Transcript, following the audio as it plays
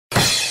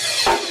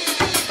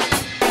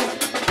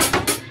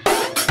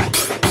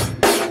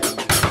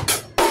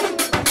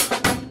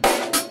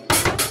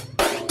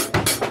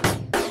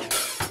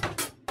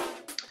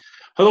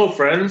Hello,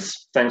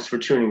 friends. Thanks for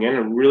tuning in.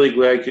 I'm really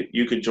glad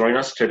you could join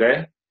us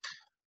today.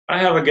 I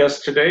have a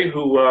guest today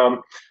who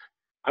I'm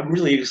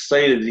really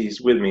excited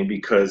he's with me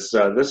because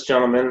this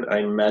gentleman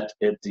I met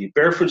at the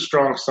Barefoot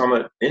Strong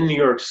Summit in New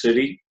York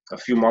City a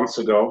few months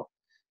ago.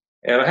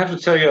 And I have to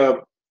tell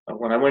you,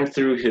 when I went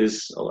through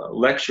his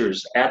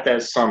lectures at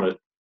that summit,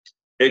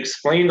 it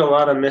explained a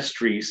lot of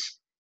mysteries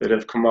that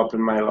have come up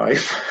in my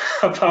life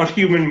about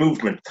human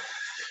movement.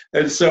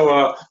 And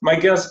so my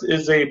guest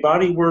is a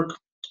bodywork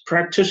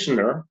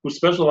practitioner who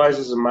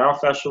specializes in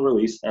myofascial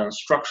release and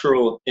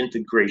structural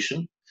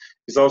integration.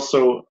 He's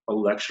also a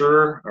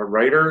lecturer, a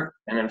writer,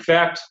 and in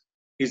fact,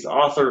 he's the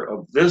author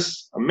of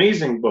this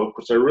amazing book,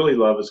 which I really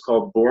love. It's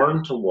called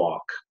Born to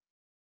Walk.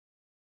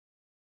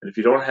 And if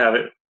you don't have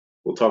it,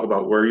 we'll talk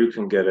about where you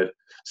can get it.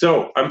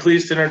 So I'm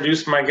pleased to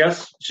introduce my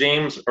guest,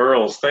 James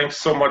Earls. Thanks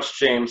so much,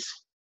 James.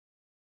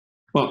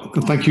 Well,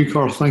 thank you,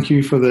 Carl. Thank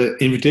you for the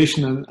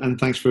invitation and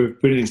thanks for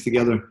putting this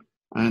together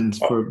and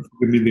for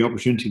giving me the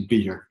opportunity to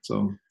be here.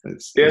 So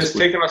it's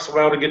taken us a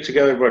while to get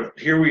together, but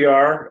here we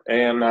are,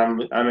 and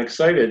I'm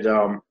excited.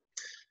 So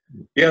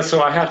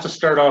I have to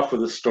start off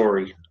with a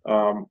story.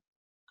 Go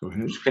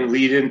ahead. Which can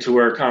lead into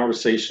our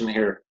conversation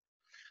here.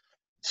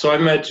 So I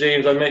met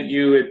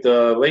you at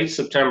the late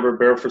September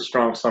Barefoot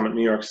Strong Summit,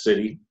 New York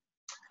City.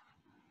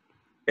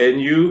 And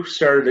you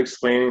started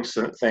explaining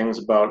some things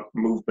about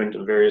movement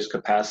of various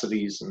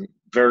capacities and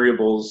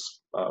variables,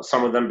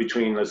 some of them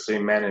between, let's say,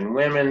 men and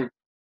women.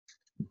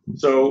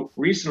 So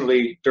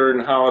recently, during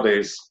the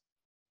holidays,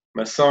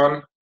 my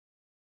son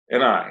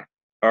and I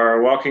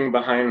are walking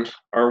behind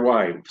our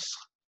wives.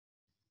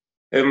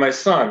 And my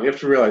son, you have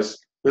to realize,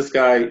 this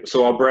guy,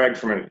 so I'll brag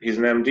for a minute, he's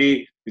an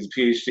MD, he's a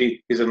PhD,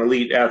 he's an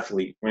elite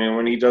athlete.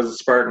 When he does a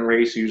Spartan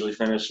race, he usually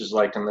finishes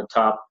like in the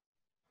top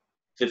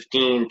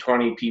 15,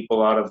 20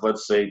 people out of,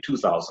 let's say,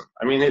 2,000.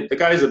 I mean, the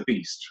guy's a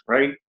beast,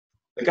 right?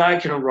 The guy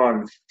can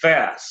run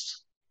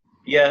fast.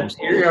 Yet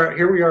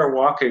here we are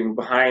walking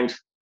behind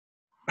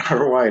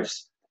our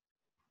wives.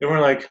 And we're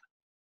like,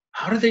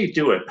 how do they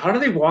do it? How do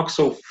they walk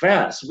so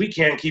fast? We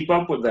can't keep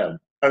up with them.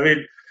 I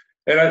mean,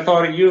 and I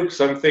thought of you because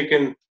I'm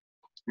thinking,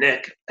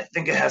 Nick, I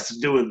think it has to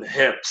do with the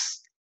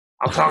hips.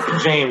 I'll talk to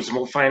James and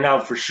we'll find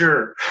out for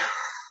sure.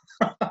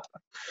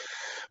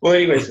 Well,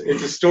 anyways,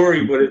 it's a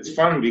story, but it's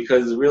fun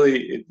because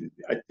really,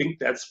 I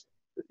think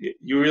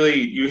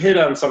you hit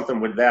on something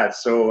with that.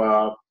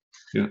 So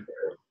yeah.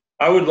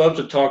 I would love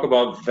to talk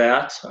about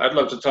that. I'd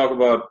love to talk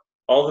about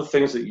all the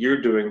things that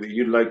you're doing that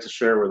you'd like to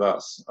share with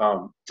us.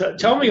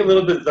 Tell me a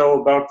little bit,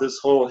 though, about this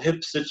whole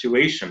hip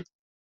situation.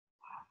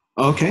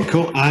 Okay,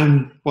 cool.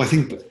 Well, I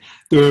think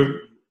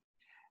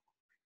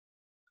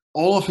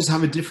all of us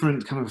have a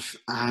different kind of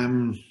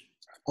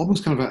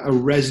almost kind of a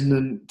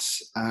resonant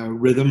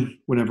rhythm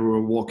whenever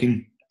we're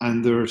walking,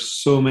 and there are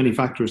so many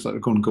factors that are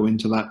going to go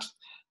into that.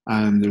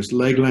 There's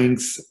leg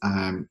length,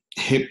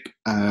 hip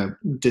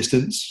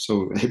distance,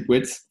 so hip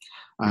width.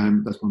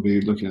 That's going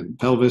to be looking at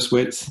pelvis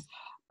width,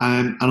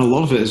 and a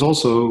lot of it is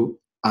also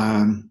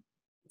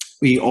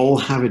we all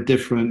have a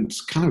different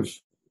kind of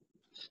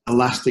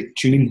elastic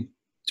tuning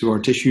to our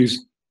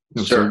tissues.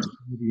 Sure. So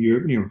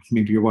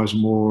maybe your wife's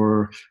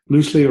more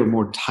loosely or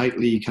more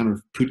tightly kind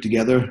of put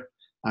together.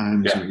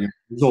 So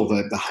there's all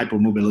the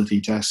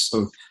hypermobility tests.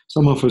 So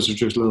some of us are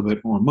just a little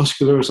bit more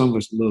muscular, some of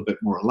us a little bit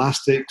more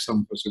elastic,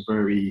 some of us are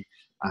very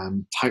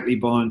tightly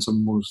bound,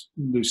 some more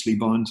loosely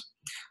bound.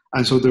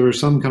 And so there are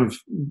some kind of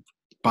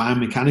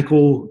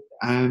biomechanical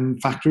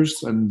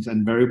factors and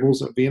variables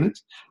that be in it.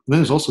 And then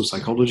there's also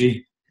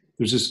psychology.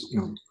 There's this,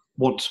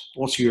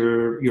 what's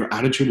your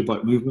attitude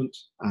about movement,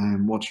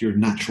 and what's your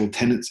natural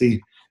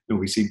tendency.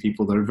 We see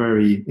people that are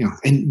very,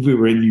 we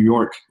were in New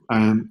York,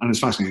 and it's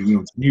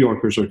fascinating. New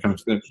Yorkers are kind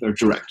of, they're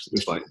direct.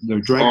 It's like they're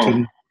direct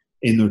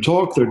in their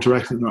talk, they're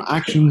direct in their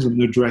actions, and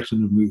they're direct in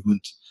their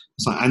movement.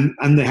 So,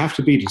 and they have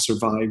to be to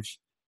survive.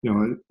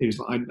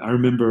 I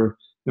remember,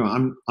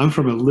 I'm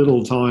from a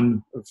little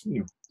town of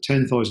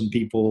 10,000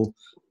 people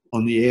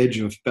on the edge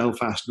of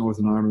Belfast,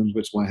 Northern Ireland,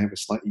 which is why I have a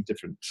slightly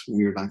different,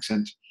 weird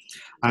accent.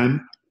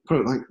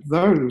 Like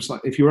there, it was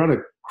like if you were at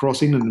a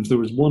crossing and if there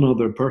was one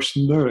other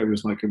person there, it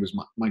was my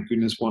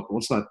goodness,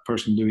 what's that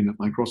person doing at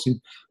my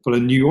crossing? But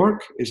in New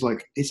York, it's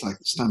like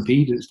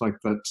stampede. It's like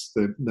that's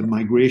the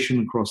migration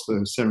across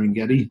the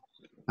Serengeti.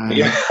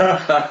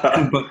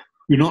 But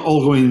you're not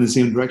all going in the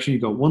same direction.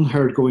 You've got one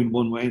herd going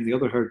one way and the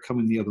other herd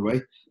coming the other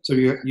way. So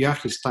you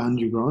have to stand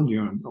your ground.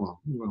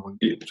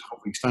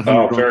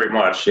 Very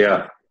much,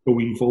 yeah.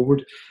 Going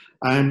forward,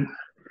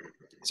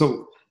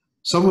 so.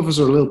 Some of us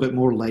are a little bit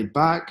more laid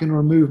back in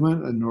our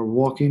movement and our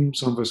walking.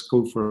 Some of us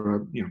go for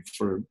a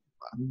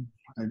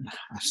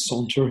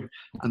saunter,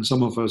 and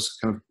some of us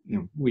kind of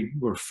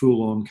we're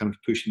full on kind of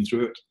pushing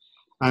through it.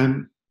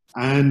 And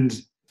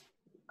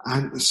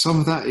some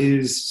of that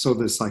is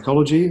the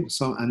psychology.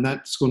 And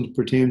that's going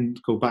to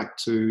go back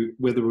to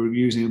whether we're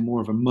using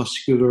more of a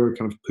muscular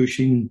kind of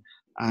pushing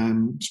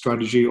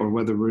strategy or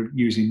whether we're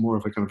using more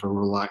of a kind of a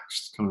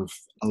relaxed kind of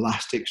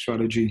elastic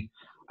strategy.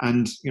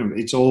 And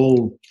it's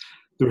all.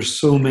 There are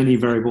so many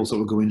variables that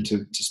will go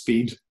into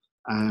speed.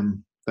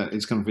 that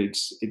it's kind of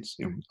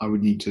I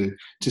would need to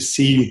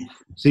see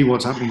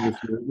what's happening with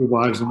your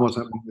wives and what's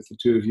happening with the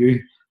two of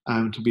you,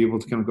 to be able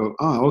to kind of go,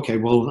 oh, okay,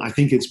 well, I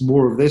think it's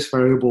more of this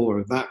variable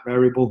or that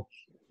variable.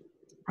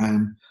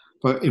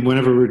 But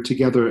whenever we're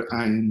together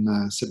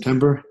in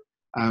September,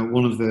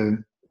 one of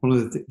the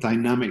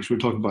dynamics we're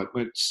talking about,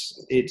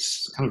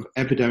 it's kind of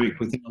epidemic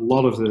within a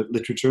lot of the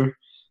literature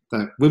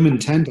that women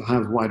tend to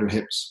have wider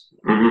hips,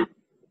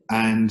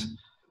 and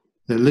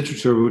the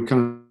literature would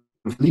kind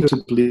of lead us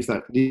to believe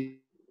that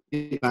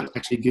that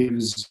actually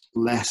gives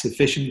less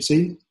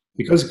efficiency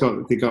because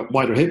they got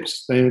wider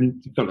hips.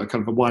 Then you've got a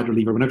kind of a wider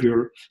lever. Whenever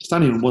you're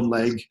standing on one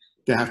leg,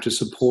 they have to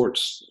support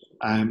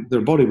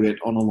their body weight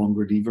on a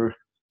longer lever,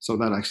 so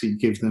that actually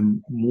gives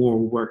them more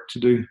work to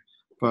do.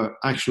 But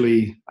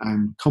actually,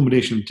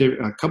 combination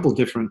of a couple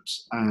different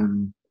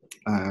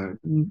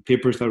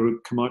papers that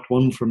would come out.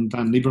 One from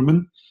Dan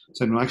Lieberman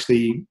said, well,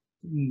 actually,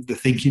 the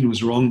thinking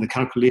was wrong, the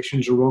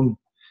calculations are wrong.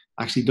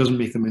 Actually, doesn't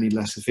make them any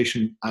less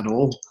efficient at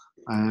all.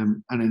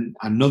 And in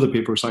another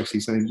paper was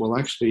actually saying, well,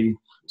 actually,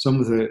 some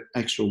of the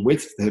extra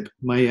width of the hip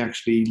may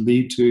actually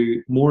lead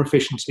to more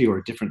efficiency or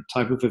a different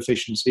type of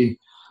efficiency,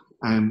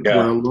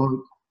 where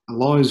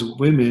allows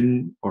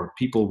women or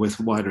people with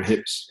wider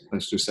hips,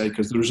 let's just say,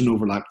 because there's an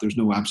overlap, there's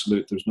no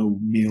absolute, there's no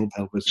male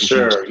pelvis.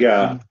 Sure,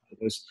 yeah.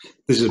 This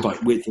is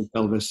about width of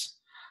pelvis.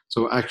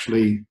 So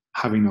actually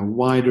having a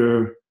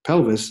wider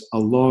pelvis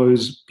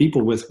allows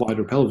people with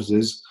wider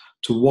pelvises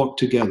to walk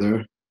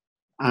together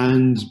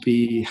and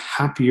be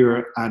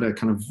happier at a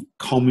kind of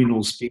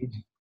communal speed.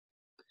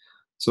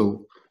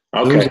 So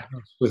those of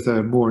us with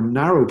a more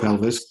narrow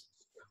pelvis,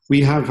 we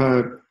have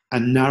a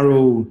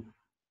narrow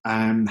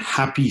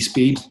happy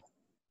speed.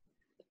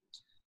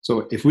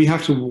 So if we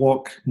have to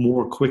walk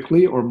more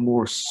quickly or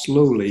more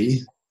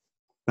slowly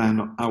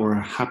than our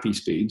happy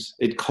speeds,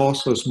 it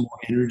costs us more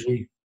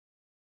energy.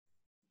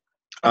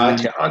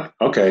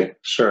 Okay,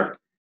 sure.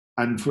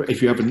 And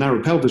if you have a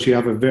narrow pelvis, you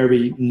have a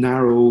very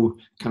narrow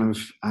kind of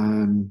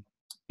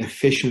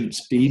efficient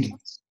speed.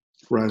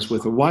 Whereas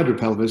with a wider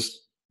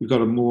pelvis, you've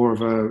got a more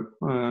of a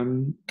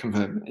kind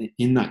of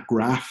in that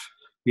graph,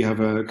 you have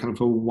a kind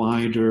of a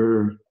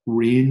wider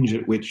range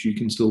at which you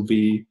can still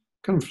be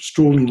kind of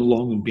strolling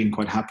along and being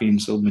quite happy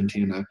and still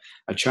maintain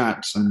a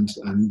chat, and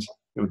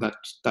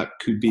that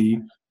could be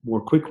more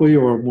quickly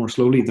or more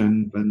slowly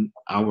than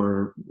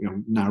our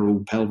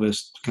narrow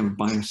pelvis kind of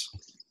bias.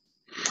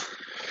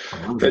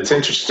 That's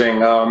interesting.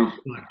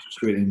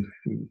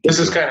 This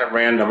is kind of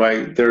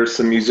random. There's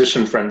some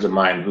musician friends of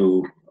mine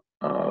who,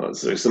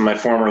 so in my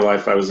former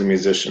life, I was a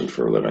musician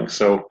for a living.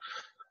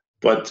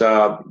 But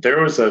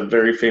there was a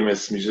very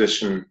famous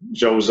musician,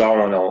 Joe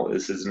Zawinul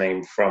is his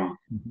name, from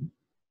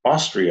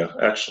Austria,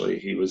 actually.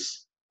 He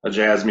was a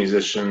jazz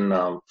musician,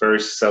 very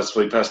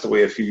successful. He passed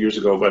away a few years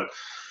ago. But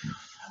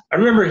I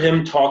remember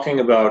him talking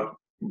about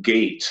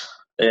gait,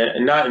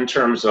 and not in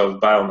terms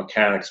of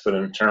biomechanics, but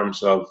in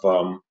terms of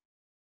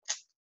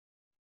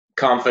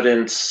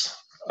confidence,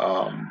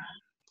 a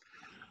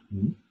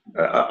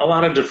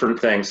lot of different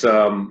things,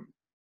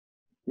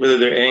 whether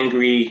they're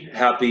angry,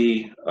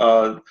 happy.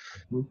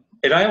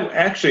 And I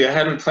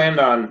hadn't planned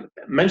on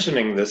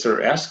mentioning this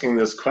or asking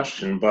this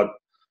question, but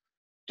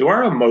do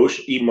our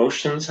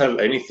emotions have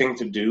anything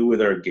to do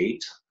with our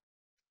gait?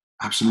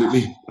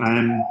 Absolutely.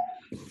 And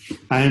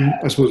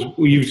I suppose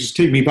you just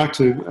take me back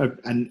to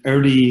an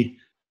early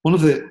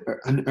book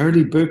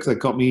that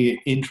got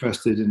me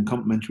interested in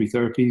complementary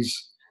therapies.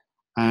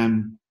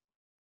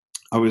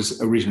 I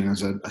was originally,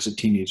 as a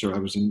teenager, I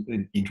was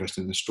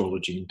interested in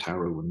astrology and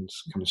tarot and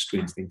kind of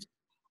strange things.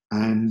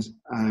 And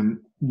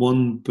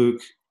one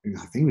book,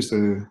 I think it was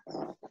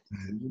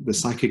the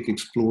Psychic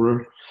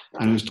Explorer,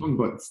 and it was talking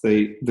about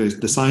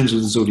the signs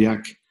of the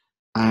zodiac,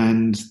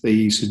 and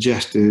they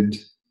suggested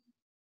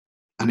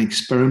an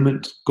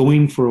experiment,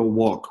 going for a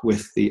walk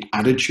with the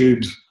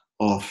attitude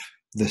of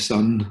the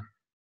sun,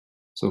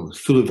 so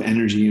full of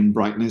energy and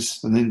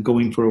brightness, and then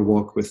going for a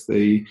walk with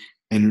the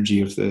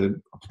energy of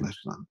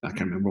I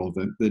can't remember all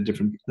the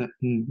different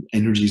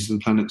energies of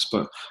the planets,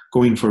 but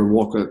going for a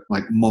walk at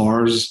like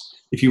Mars.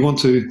 If you want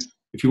to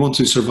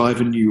survive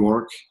in New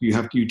York,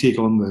 you take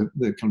on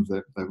the kind of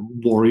the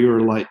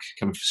warrior-like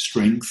kind of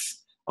strength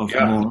of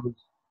Mars,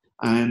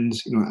 and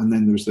and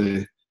then there's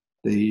the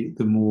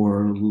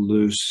more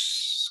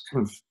loose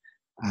kind of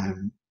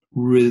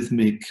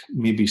rhythmic,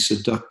 maybe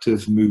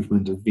seductive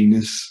movement of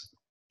Venus.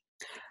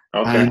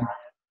 Okay. And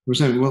we're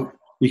saying, well,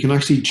 we can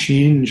actually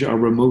change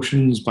our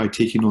emotions by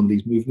taking on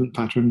these movement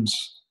patterns.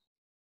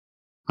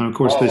 And of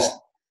course,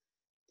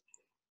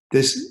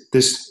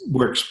 this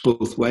works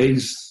both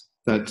ways.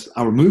 That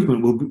our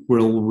movement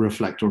will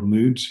reflect our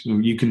moods.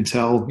 You can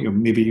tell.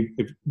 Maybe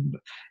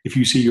if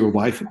you see your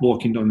wife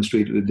walking down the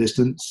street at a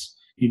distance,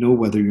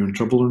 whether you're in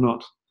trouble or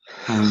not.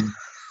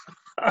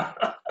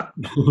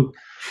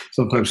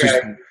 Sometimes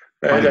that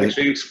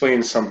actually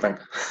explains something.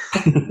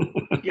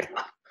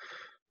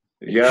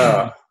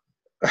 Yeah.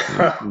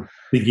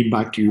 Thinking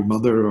back to your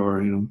mother,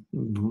 or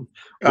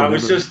I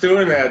was just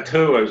doing that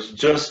too. I was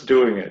just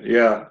doing it.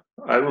 Yeah,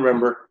 I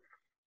remember.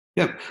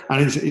 Yeah,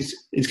 and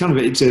it's kind of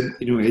it's a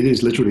it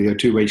is literally a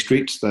two-way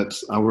street. That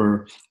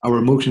our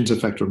emotions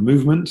affect our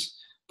movement,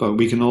 but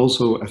we can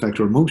also affect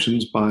our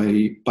emotions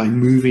by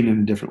moving in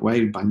a different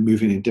way, by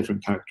moving in a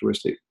different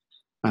characteristic.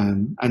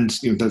 And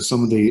that's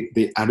some of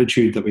the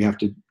attitude that we have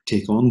to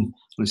take on. And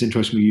it's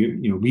interesting.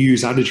 We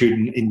use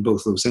attitude in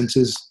both those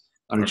senses: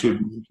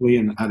 attitude mentally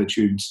and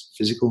attitude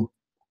physical.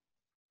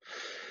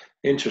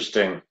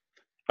 Interesting.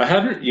 I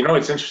hadn't,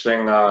 it's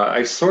interesting.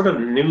 I sort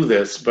of knew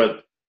this,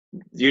 but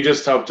you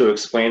just helped to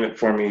explain it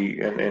for me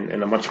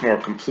in a much more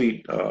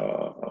complete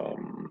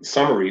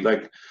summary.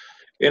 Like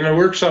in the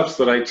workshops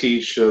that I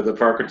teach, the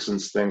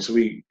Parkinson's things,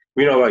 we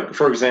know, like,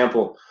 for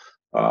example,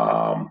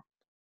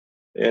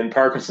 in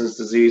Parkinson's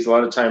disease, a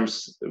lot of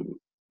times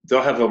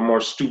they'll have a more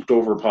stooped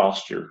over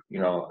posture.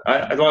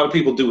 A lot of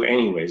people do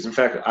anyways. In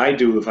fact, I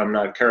do if I'm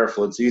not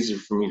careful. It's easier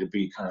for me to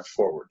be kind of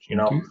forward,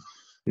 Yeah.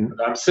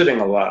 I'm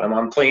sitting a lot. I'm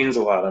on planes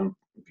a lot. I'm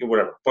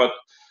whatever. But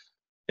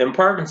in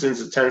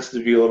Parkinson's, it tends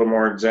to be a little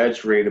more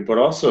exaggerated, but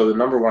also the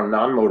number one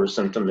non-motor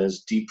symptom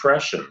is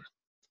depression.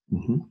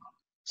 Mm-hmm.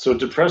 So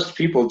depressed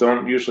people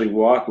don't usually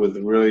walk with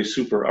a really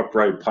super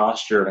upright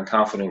posture and a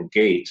confident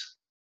gait.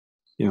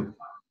 Yeah.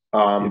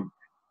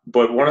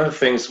 But one of the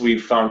things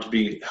we've found to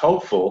be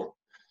helpful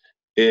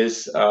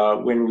is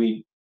when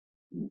we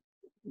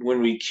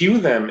cue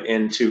them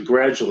into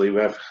gradually,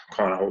 we have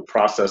kind of a whole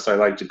process I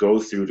like to go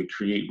through to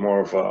create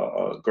more of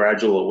a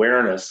gradual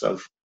awareness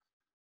of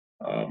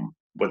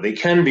what they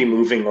can be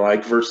moving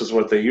like versus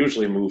what they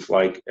usually move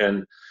like,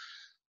 and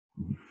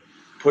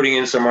putting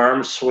in some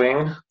arm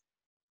swing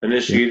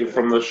initiated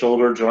from the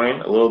shoulder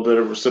joint, a little bit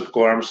of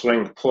reciprocal arm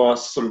swing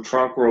plus some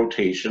trunk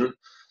rotation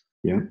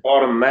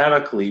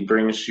automatically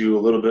brings you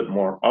a little bit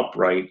more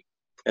upright.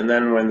 And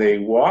then when they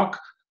walk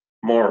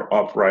more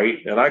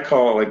upright, and I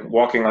call it like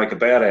walking like a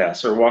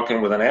badass or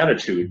walking with an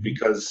attitude,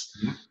 because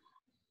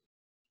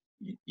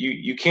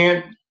you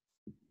can't,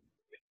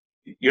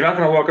 you're not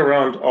going to walk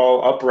around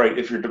all upright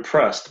if you're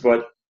depressed,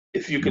 but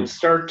if you can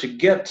start to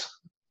get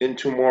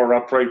into a more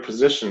upright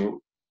position,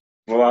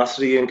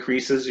 velocity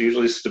increases,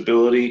 usually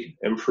stability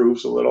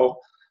improves a little.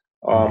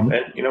 And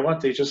you know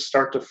what? They just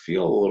start to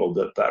feel a little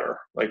bit better.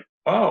 Like,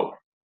 oh,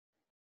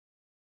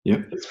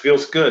 it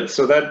feels good.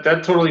 So that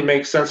totally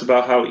makes sense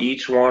about how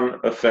each one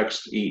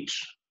affects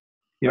each.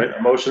 Right?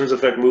 Emotions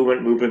affect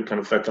movement. Movement can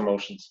affect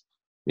emotions.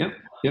 Yep.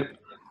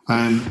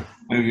 I'm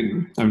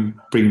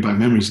bringing back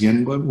memories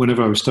again.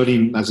 Whenever I was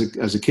studying as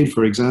a kid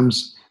for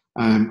exams,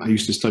 I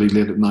used to study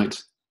late at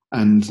night,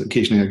 and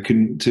occasionally I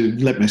couldn't. To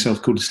let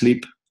myself go to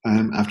sleep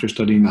after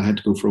studying, I had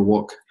to go for a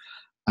walk,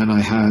 and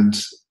I had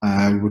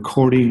a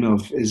recording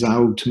of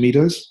Isao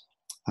Tomida's.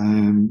 He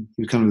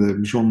was kind of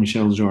the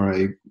Jean-Michel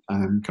Jarre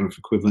kind of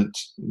equivalent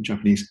in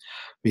Japanese.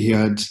 But he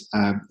had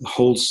the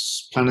whole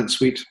Planet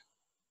Suite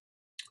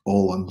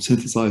all on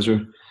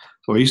synthesizer.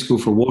 So I used to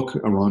go for a walk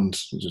around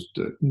just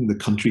the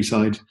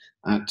countryside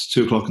at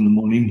 2 o'clock in the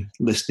morning,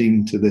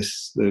 listening to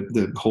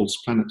the Holt's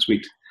Planet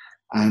Suite.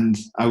 And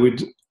I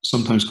would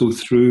sometimes go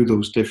through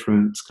those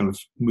different kind of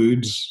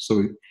moods.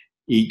 So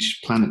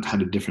each planet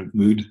had a different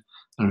mood.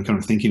 And I'm kind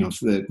of thinking of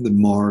the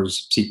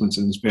Mars sequence,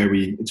 and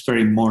it's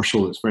very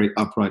martial, it's very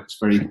upright, it's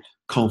very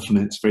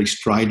confident, it's very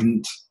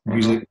strident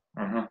music.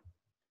 And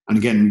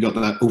again, we got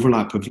that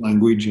overlap of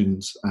language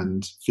and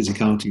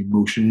physicality,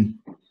 motion,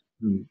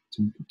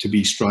 to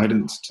be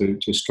strident,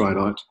 to stride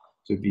out,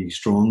 to be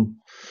strong.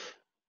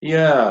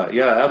 Yeah,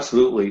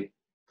 absolutely.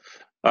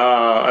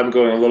 I'm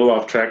going a little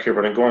off track here,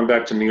 but I'm going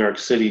back to New York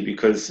City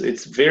because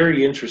it's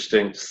very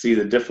interesting to see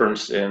the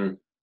difference in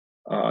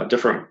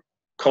different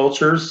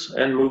cultures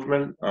and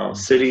movement,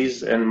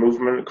 cities and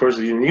movement. Of course,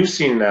 you've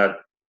seen that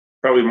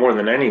probably more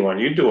than anyone.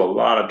 You do a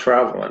lot of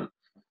traveling.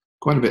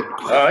 Quite a bit.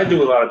 I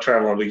do a lot of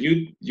traveling, but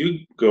you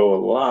go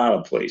a lot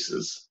of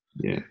places.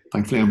 Yeah,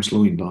 thankfully I'm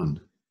slowing down.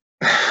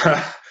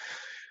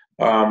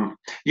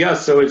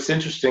 So it's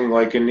interesting.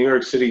 Like in New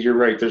York City, you're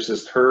right. There's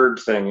this herd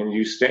thing, and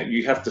you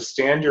have to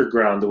stand your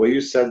ground. The way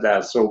you said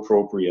that's so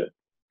appropriate,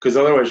 because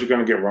otherwise you're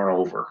going to get run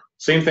over.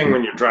 Same thing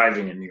when you're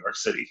driving in New York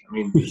City. I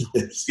mean,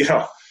 that's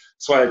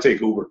why I take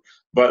Uber,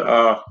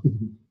 but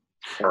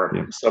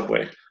or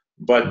subway.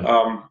 But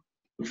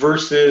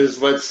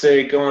versus, let's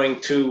say,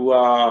 going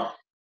to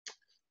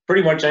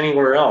pretty much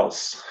anywhere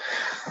else,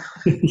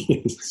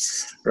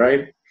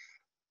 right?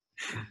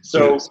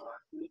 So.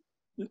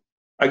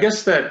 I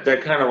guess that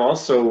kind of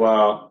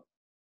also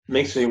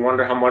makes me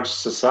wonder how much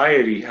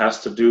society has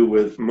to do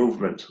with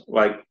movement.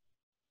 Like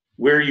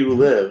where you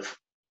live,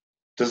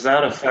 does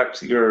that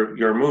affect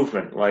your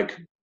movement? Like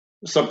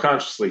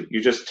subconsciously,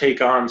 you just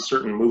take on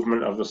certain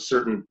movement of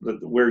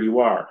where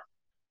you are.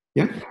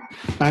 Yeah,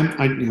 there's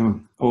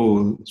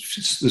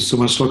so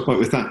much to talk about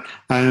with that.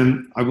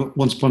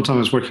 Once upon a time, I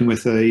was working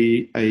with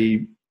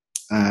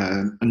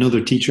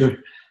another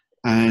teacher,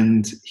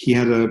 and he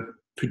had a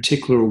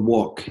particular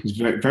walk. He's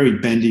very, very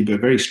bendy, but a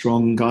very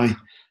strong guy.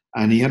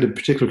 And he had a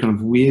particular kind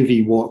of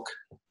wavy walk.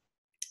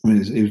 I mean,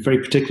 it was very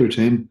particular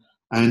to him.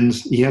 And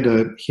he had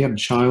a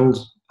child,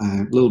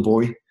 little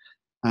boy.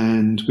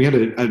 And we had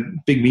a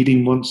big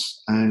meeting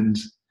once. And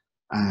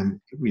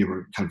we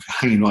were kind of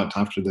hanging out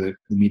after the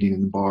meeting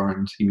in the bar,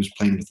 and he was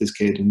playing with this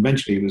kid, and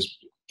eventually it was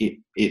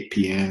 8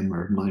 p.m.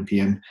 or 9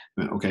 p.m.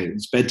 I went, okay,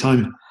 it's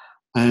bedtime.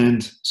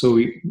 And so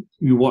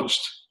we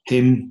watched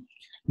him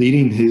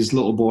leading his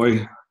little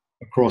boy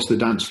across the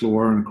dance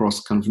floor and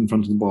across kind of in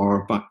front of the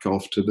bar, back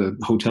off to the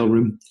hotel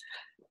room.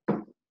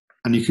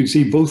 And you could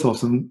see both of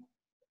them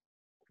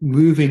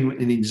moving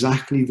in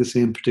exactly the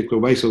same particular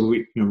way. So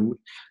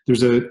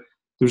there's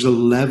a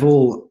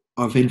level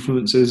of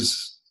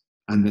influences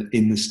and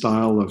in the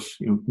style of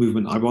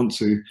movement. I want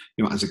to,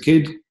 as a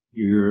kid,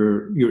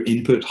 your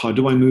input. How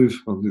do I move?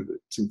 Well,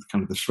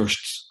 kind of the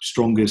first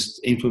strongest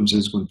influence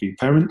is going to be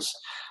parents.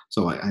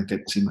 So I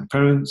get to see my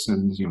parents,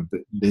 and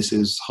this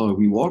is how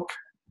we walk.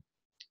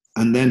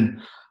 And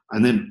then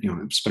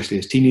especially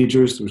as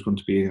teenagers, there was going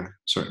to be a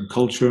certain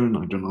culture. And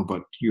I don't know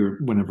about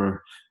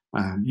whenever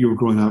you were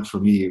growing up. For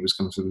me, it was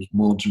kind of, there was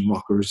mods and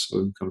rockers,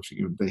 so kind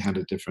of they had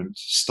a different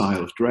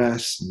style of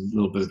dress and a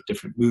little bit of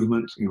different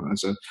movement.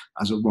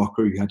 As a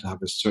rocker, you had to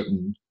have a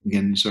certain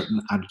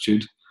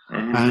attitude.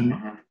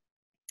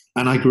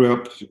 And I grew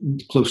up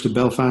close to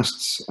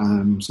Belfast,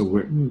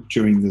 so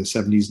during the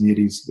 70s and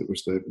 80s, there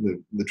was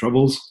the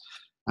Troubles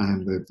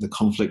and the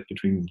conflict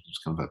between,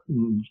 kind of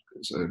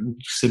a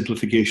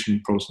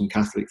simplification Protestant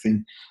Catholic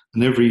thing.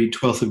 And every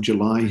 12th of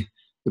July,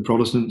 the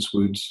Protestants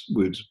would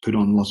put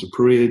on lots of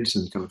parades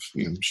and kind of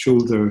show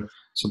their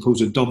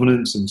supposed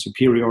dominance and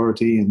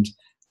superiority,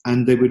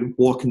 and they would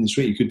walk in the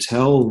street. You could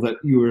tell that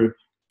you were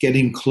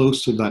getting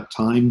close to that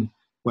time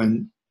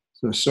when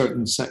a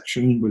certain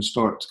section would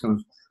start kind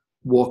of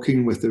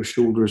walking with their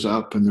shoulders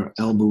up and their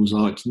elbows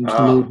out, and just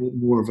a little bit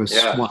more of a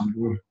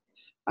swagger.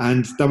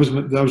 And that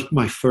was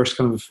my first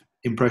kind of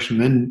impression.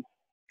 Then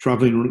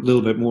traveling a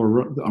little bit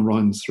more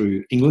around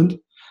through England,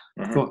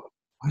 I thought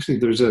actually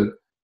there's a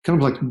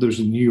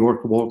New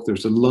York walk,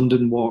 there's a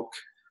London walk,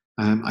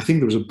 I think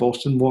there was a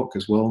Boston walk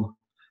as well.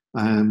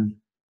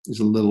 It's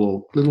a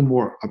little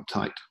more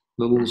uptight,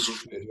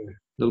 straighter,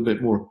 a little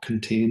bit more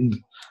contained,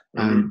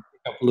 a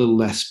little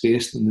less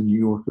space than the New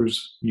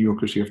Yorkers. New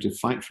Yorkers, you have to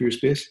fight for your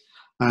space.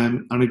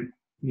 And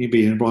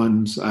maybe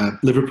around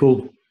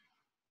Liverpool,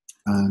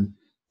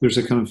 there's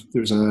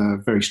a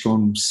very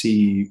strong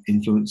sea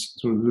influence.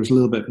 So there's a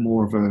little bit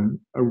more of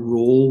a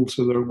roll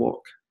to their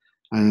walk,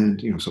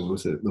 and so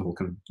with the whole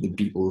kind of the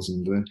Beatles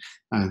and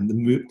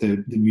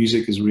the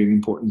music is really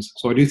important.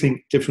 So I do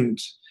think different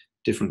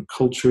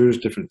cultures,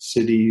 different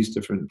cities,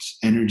 different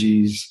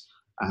energies,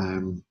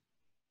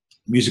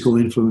 musical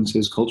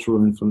influences,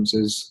 cultural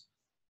influences.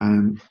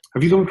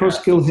 Have you come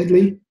across Gil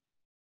Hedley?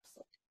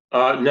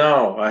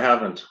 No, I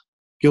haven't.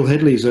 Gil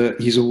Hedley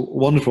he's a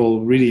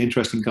wonderful, really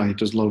interesting guy. He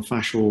does a lot of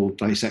fascial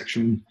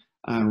dissection.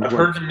 I've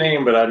heard the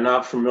name, but I'm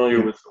not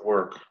familiar with the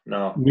work.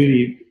 No.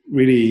 Really,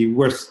 really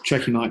worth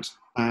checking out.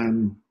 I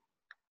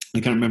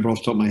can't remember off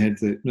the top of my head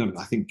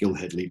I think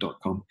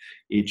gilhedley.com,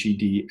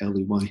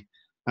 Hedley.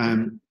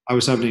 I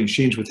was having an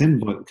exchange with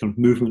him about kind of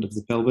movement of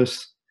the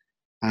pelvis,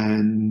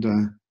 and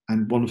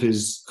one of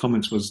his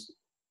comments was,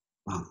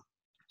 "Wow,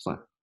 it's like,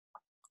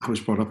 I was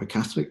brought up a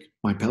Catholic.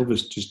 My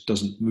pelvis just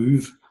doesn't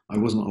move. I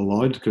wasn't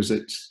allowed because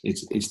it's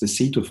the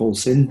seat of all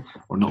sin,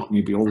 or not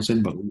maybe all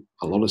sin, but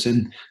a lot of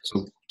sin.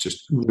 So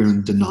just we're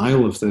in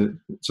denial of the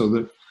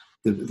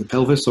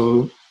pelvis.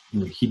 So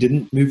he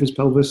didn't move his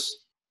pelvis.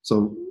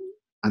 So,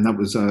 and that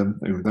was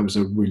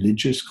a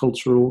religious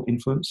cultural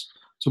influence.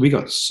 So we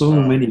got so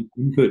many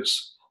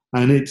inputs,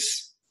 and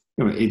it's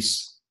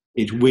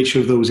which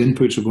of those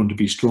inputs are going to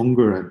be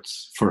stronger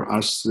for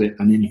us, an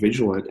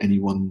individual, at any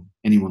one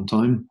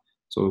time.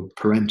 So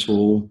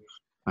parental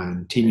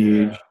and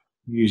teenage,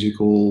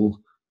 musical,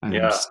 and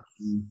it's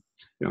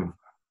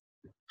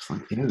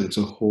like, it's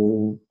a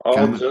whole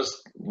gamut.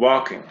 Just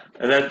walking.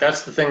 And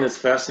that's the thing that's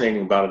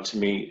fascinating about it to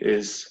me,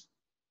 is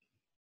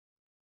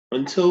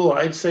until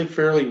I'd say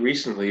fairly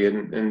recently,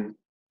 and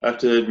I have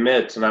to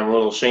admit, and I'm a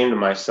little ashamed of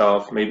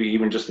myself, maybe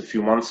even just a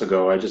few months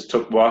ago, I just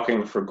took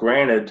walking for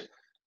granted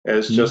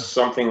as just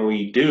something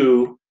we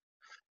do.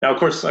 Now, of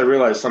course, I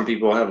realize some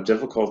people have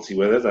difficulty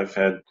with it. I've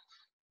had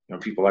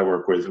people I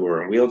work with who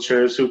are in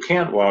wheelchairs who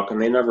can't walk, and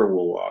they never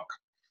will walk.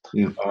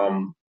 Yeah.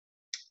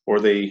 Or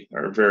they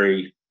are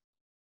very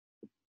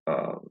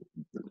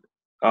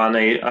on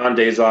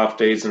days, off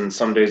days, and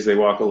some days they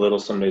walk a little,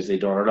 some days they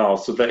don't at all.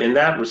 So that in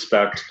that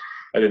respect,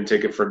 I didn't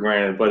take it for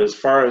granted. But as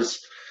far as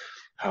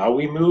how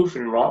we move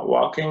and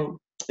walking,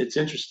 it's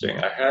interesting.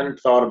 I hadn't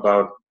thought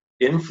about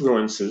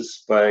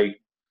influences by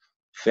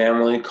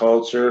family,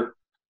 culture,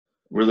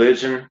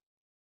 religion,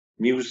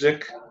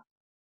 music.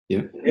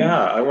 Yeah.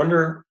 Yeah, I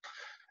wonder.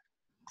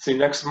 See,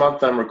 next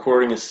month I'm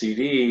recording a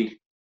CD.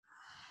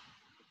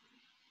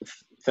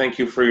 Thank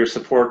you for your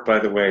support, by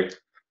the way,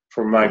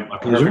 for my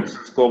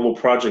Parkinson's Global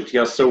Project.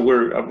 Yeah, so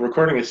we're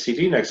recording a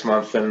CD next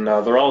month, and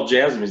they're all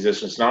jazz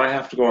musicians. Now I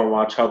have to go and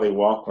watch how they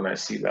walk when I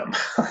see them.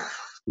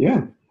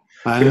 Yeah.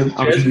 I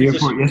was in the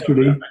airport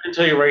yesterday. I can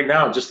tell you right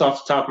now, just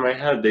off the top of my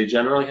head, they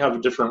generally have a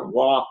different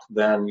walk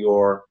than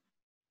your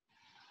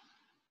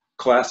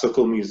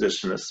classical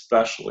musician,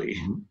 especially.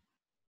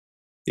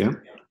 Yeah.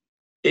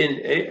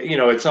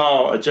 it's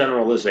all a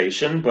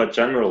generalization, but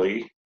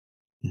generally,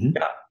 Mhm.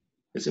 yeah,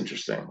 it's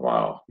interesting.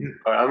 Wow. Yeah.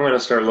 I'm going to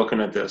start looking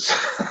at this.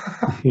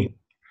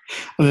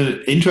 And then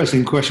an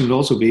interesting question would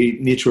also be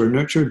nature or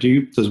nurture.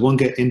 Does one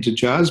get into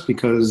jazz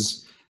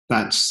because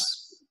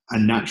that's a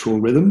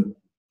natural rhythm,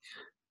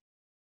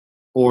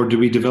 or do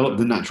we develop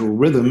the natural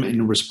rhythm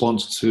in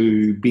response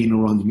to being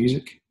around the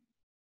music?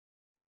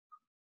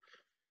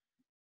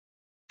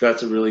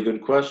 That's a really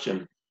good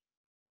question.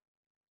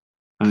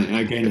 And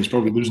again, it's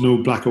probably there's no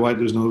black or white.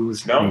 There's no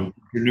No?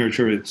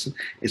 nurture. It's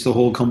the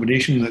whole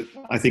combination that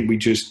I think we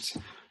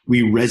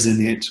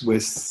resonate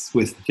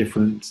with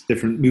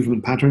different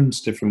movement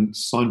patterns, different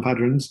sound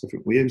patterns,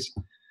 different waves.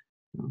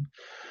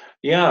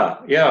 Yeah,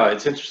 yeah,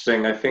 it's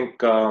interesting. I think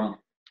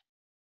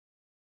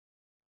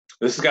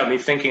this has got me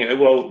thinking.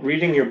 Well,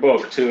 reading your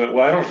book too.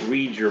 Well, I don't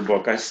read your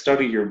book. I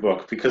study your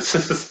book because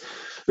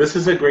this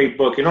is a great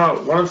book. You know,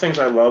 one of the things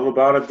I love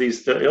about it,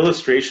 the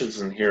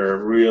illustrations in here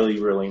are really,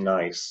 really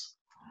nice.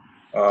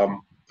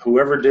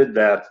 Whoever did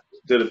that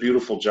did a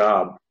beautiful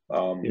job.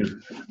 Yeah,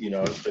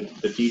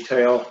 The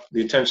detail,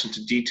 the attention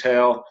to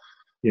detail.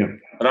 yeah,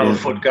 And I'm a yeah,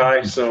 foot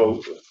guy,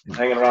 so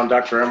hanging around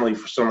Dr. Emily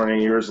for so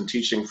many years and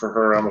teaching for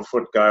her, I'm a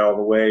foot guy all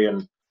the way.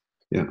 And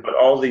yeah, but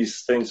all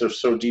these things are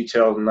so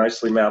detailed and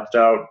nicely mapped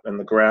out, and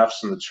the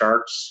graphs and the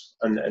charts,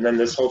 and then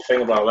this whole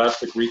thing about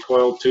elastic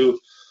recoil too.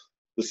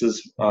 This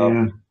is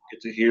yeah,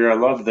 get to hear. I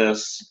love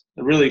this.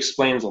 It really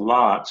explains a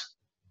lot.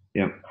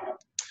 yeah.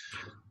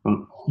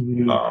 Well,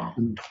 yeah.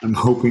 Um, I'm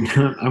hoping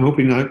I'm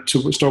hoping now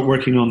to start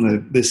working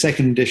on the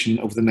second edition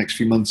over the next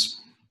few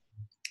months.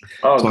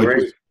 oh, So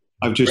great,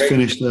 I've just great.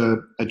 finished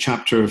a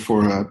chapter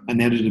for an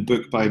edited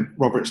book by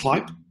Robert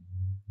Slipe.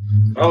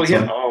 Oh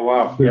yeah. So Oh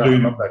wow. they're Yeah, I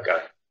love doing that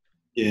guy.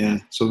 yeah.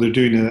 So they're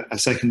doing a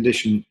second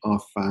edition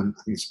of I think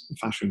it's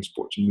fashion,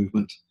 sports, and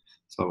movement.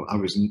 So I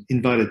was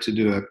invited to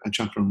do a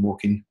chapter on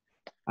walking.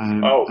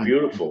 Oh, And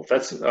beautiful.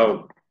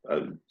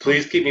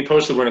 Please keep me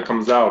posted when it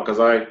comes out because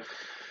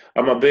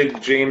I'm a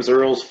big James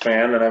Earls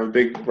fan and I'm a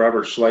big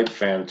Robert Schleip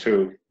fan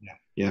too.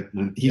 yeah,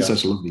 and he's Yeah.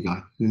 such a lovely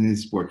guy. And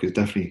his work is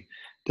definitely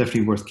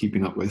worth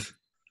keeping up with.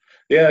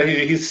 Yeah,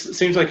 he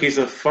seems like he's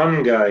a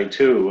fun guy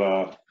too.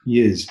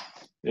 He is.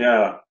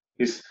 Yeah,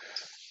 he's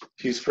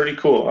he's pretty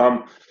cool.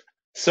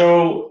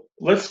 So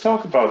let's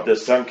talk about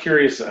this. I'm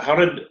curious.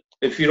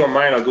 If you don't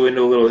mind, I'll go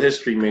into a little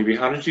history maybe.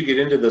 How did you get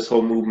into this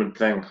whole movement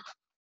thing?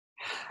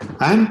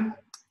 And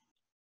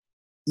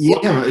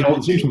What yeah, compelled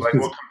it's you? interesting Like,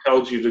 what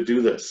compelled you to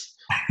do this?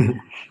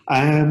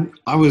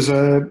 I was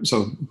a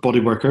body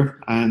worker,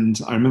 and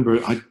I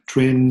remember I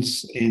trained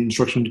in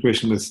instructional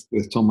integration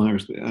with Tom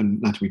Myers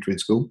and Anatomy Trade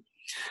School,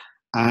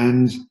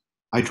 and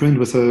I trained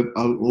with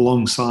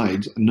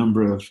alongside a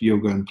number of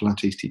yoga and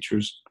Pilates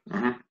teachers,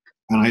 Hmm.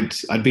 and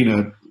I'd been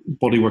a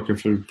body worker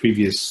for the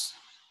previous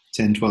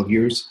 10, 12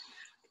 years,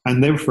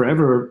 and they were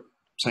forever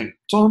saying,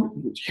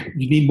 Tom,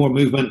 you need more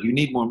movement, you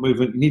need more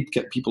movement, you need to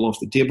get people off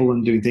the table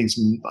and doing things.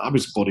 And I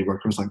was a body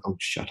worker. I was like, oh,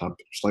 shut up.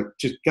 It's like,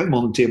 just get them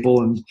on the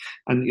table. And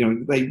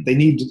they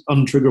need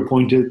untrigger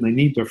pointed and they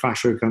need their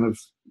fascia kind of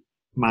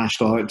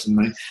mashed out.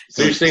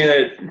 So you're saying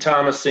that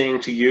Tom is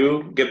saying to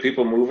you, get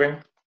people moving?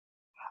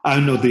 I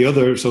know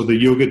so the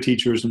yoga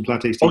teachers and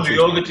Pilates Oh, the teachers.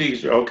 yoga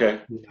teacher. Okay.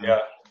 Yeah. Yeah.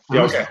 I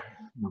Yeah. was, Okay.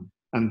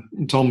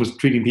 and Tom was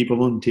treating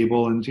people on the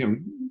table and,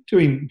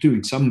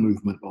 doing some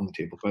movement on the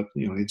table, but,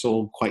 it's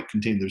all quite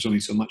contained. There's only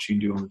so much you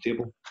can do on the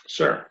table.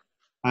 Sure.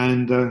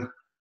 And,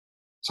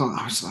 so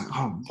I was like,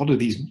 oh, what are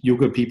these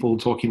yoga people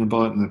talking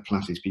about? And the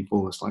Pilates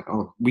people, it's like,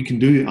 oh,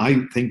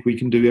 I think we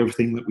can do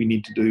everything that we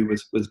need to do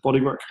with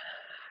bodywork.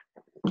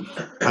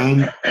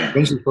 And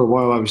eventually for a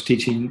while I was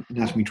teaching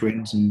anatomy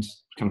trainings and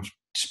kind of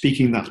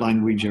speaking that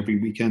language every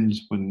weekend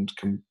when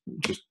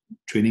just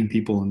training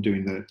people and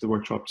doing the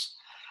workshops.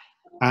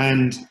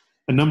 And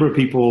a number of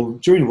people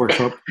during the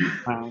workshop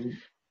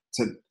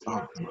said,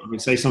 oh, I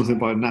would say something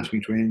about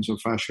anatomy trainings or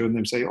fascia, and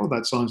they'd say, oh,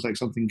 that sounds like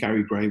something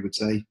Gary Gray would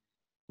say.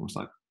 I was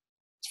like,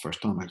 it's the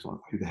first time I was like,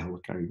 who the hell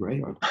is Gary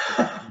Gray?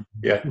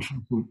 Yeah.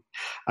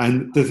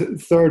 And the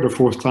third or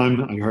fourth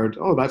time I heard,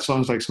 oh, that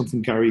sounds like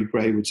something Gary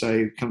Gray would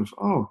say, kind of,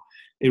 oh,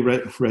 it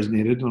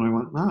resonated. And I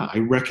went, I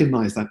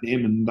recognize that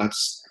name. And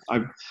that's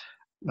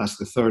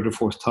the third or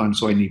fourth time.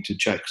 So I need to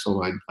check.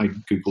 So I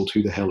Googled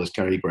who the hell is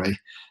Gary Gray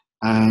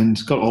and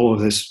got all of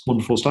this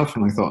wonderful stuff.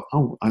 And I thought,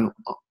 oh,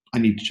 I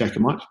need to check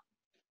him out.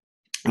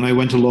 And I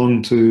went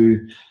along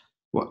to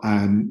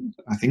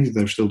I think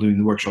they're still doing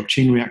the workshop,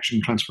 Chain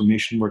Reaction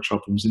Transformation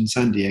Workshop. It was in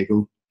San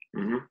Diego,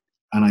 Hmm.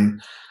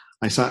 and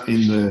I sat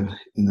in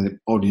the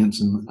audience,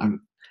 and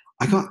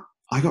I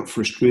got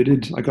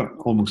frustrated. I got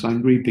almost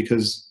angry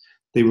because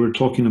they were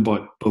talking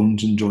about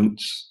bones and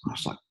joints. I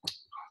was like, I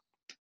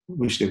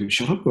wish they would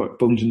shut up about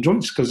bones and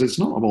joints, because it's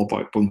not all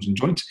about bones and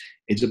joints.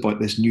 It's about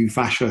this new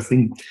fascia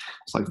thing.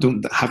 It's like,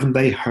 haven't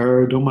they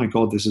heard? Oh my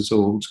God, this is so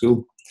old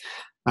school.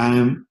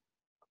 And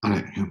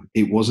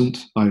it wasn't.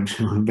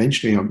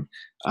 Eventually,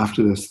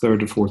 after the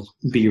third or fourth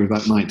beer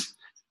that night,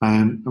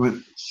 I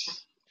went,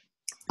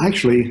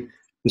 actually,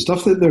 the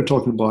stuff that they're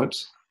talking about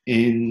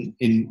and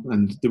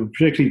they were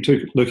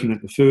particularly looking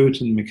at the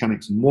foot and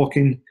mechanics and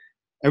walking.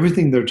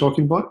 Everything they're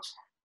talking about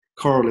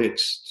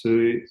correlates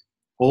to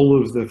all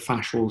of the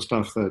fascial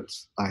stuff that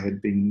I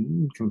had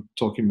been kind of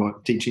talking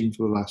about, teaching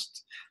for the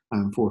last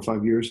 4 or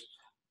 5 years.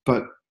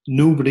 But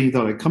nobody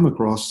that I come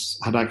across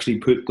had actually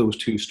put those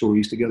two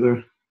stories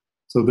together.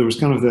 So there was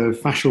kind of the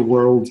fascial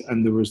world,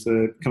 and there was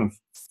the kind of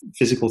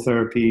physical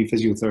therapy,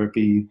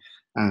 physiotherapy,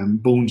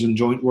 bones and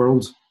joint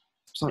world.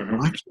 So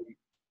well, actually,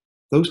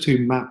 those two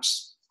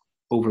maps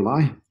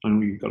overlie. I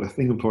know you've got a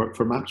thing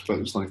for maps, but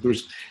it's like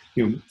there's,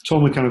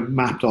 Toma kind of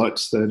mapped out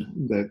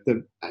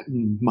the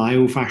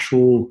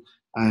myofascial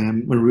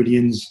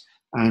meridians,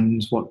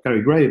 and what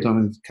Gary Gray had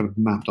done is kind of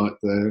mapped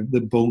out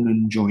the bone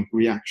and joint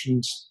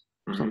reactions.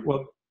 So,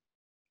 well,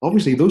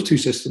 obviously those two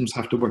systems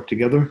have to work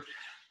together.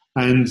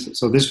 And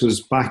so this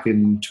was back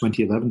in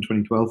 2011,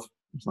 2012.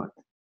 It's like,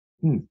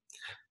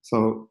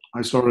 So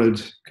I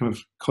started kind of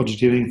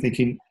cogitating,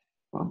 thinking,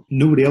 well,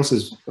 nobody else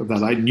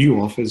that I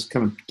knew of has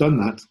kind of done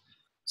that.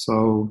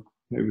 So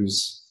it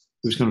was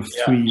kind of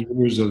 3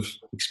 years of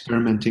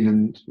experimenting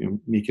and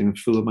making a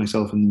fool of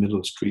myself in the middle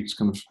of streets,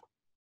 kind of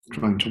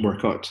trying to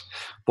work out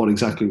what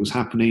exactly was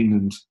happening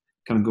and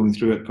kind of going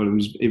through it. But it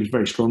was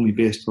very strongly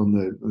based on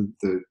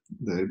the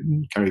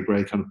Gary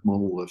Gray kind of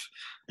model of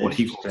what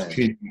he calls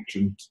chain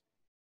reaction.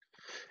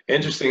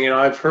 Interesting.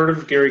 I've heard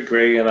of Gary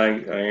Gray, and I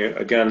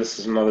again, this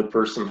is another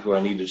person who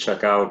I need to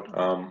check out.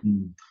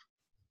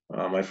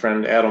 My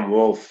friend Adam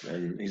Wolf,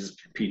 and he's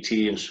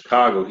PT in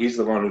Chicago. He's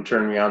the one who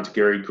turned me on to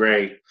Gary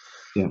Gray.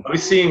 Yeah. I'll be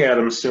seeing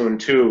Adam soon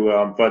too.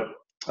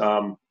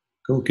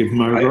 Cool. Give him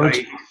my regards.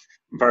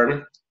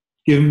 Pardon?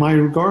 Give him my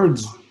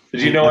regards.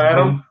 Did you know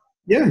Adam?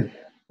 Yeah.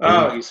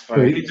 Oh, he's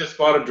funny. He just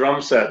bought a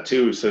drum set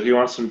too, so he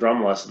wants some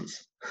drum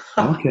lessons.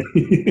 Okay.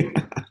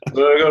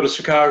 So I go to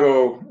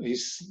Chicago.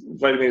 He's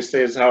invited me to stay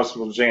at his house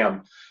and we'll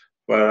jam.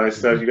 But I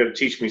said, you got to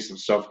teach me some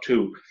stuff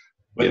too.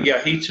 But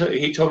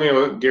he told me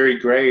about Gary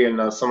Gray,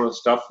 and some of the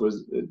stuff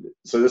was.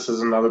 So this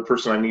is another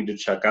person I need to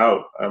check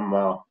out.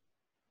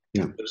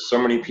 There's so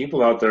many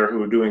people out there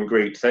who are doing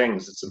great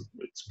things.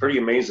 It's pretty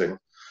amazing.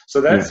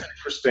 So that's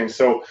interesting.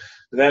 So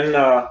then,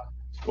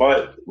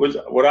 what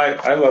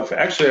I love.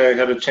 Actually, I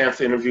had a chance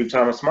to interview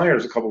Thomas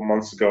Myers a couple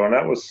months ago, and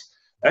that was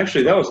a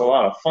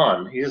lot of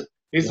fun.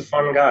 He's a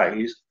fun guy.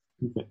 He's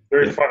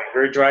very funny,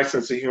 very dry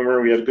sense of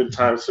humor. We had a good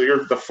time. So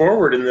you're the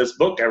forward in this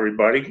book,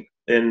 everybody,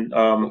 in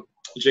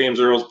James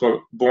Earls'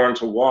 book, Born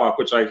to Walk,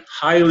 which I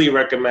highly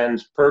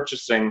recommend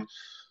purchasing.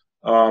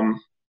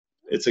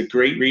 It's a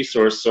great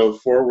resource. So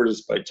forward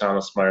is by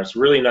Thomas Myers.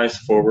 Really nice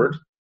forward.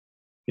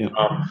 Yeah.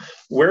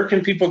 Where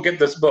can people get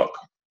this book?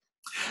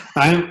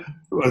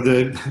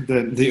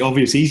 The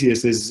obvious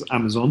easiest is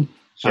Amazon.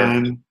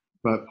 Sure.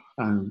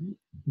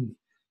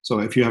 So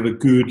if you have a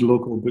good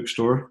local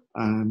bookstore,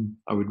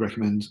 I would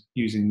recommend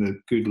using the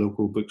good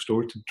local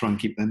bookstore to try and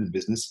keep them in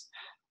business,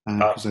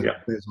 because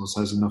Bezos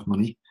has enough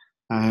money.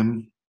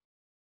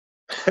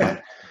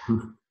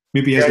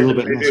 Maybe he has a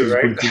little bit less.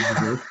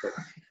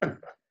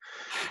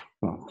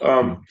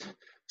 Right?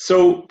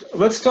 So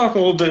let's talk a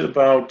little bit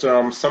about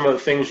some of the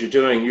things you're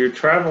doing. You're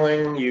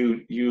traveling,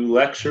 you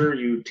lecture,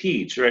 you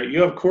teach, right?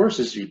 You have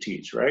courses you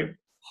teach, right?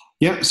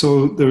 Yeah.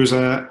 So there's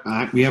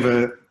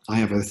I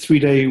have a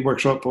 3-day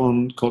workshop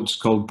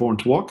called Born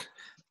to Walk,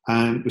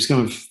 and it was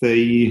kind of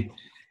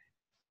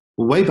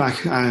way back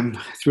 3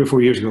 or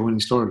 4 years ago when he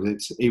started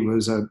it. It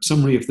was a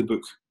summary of the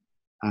book,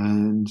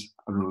 and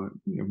I don't know,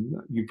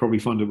 you probably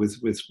found it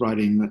with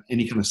writing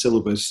any kind of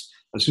syllabus.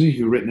 As soon as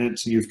you've written it,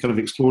 so you've kind of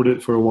explored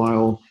it for a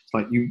while, it's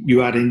like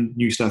you add in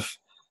new stuff.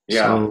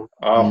 Yeah. So,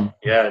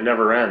 it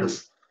never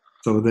ends.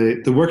 So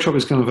the workshop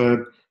is kind of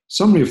a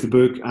summary of the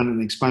book and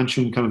an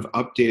expansion, kind of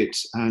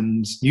updates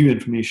and new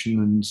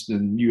information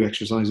and new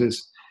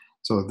exercises.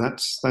 So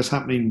that's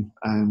happening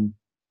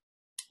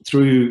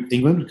through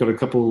England. We've got a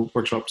couple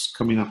workshops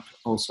coming up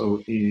also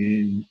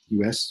in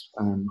US,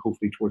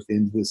 hopefully towards the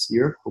end of this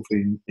year,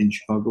 hopefully in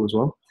Chicago as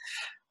well.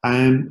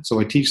 So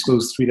I teach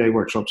those 3-day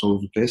workshops all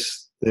over the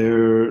place.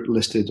 They're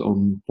listed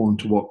on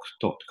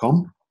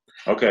borntowalk.com.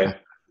 Okay.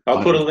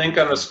 I'll put a link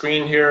on the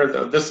screen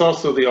here. This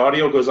also, the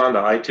audio goes on to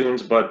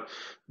iTunes, but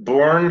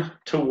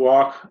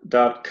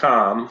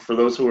borntowalk.com for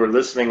those who are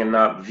listening and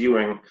not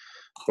viewing,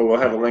 but we'll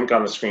have a link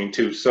on the screen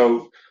too.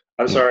 So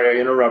I'm sorry I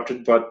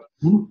interrupted, but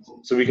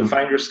so we can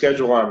find your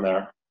schedule on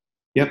there.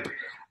 Yep.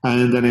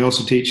 And then I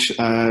also teach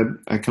a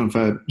kind of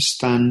a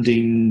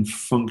standing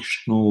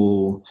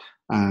functional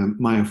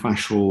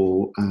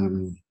myofascial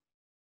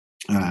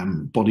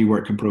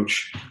bodywork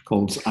approach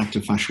called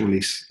active fascial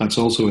release. That's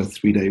also a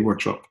 3-day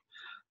workshop.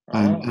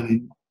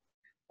 And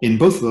in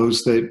both of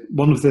those,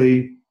 one of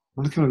the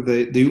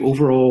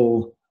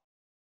overall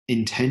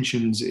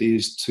intentions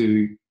is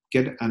to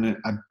get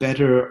a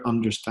better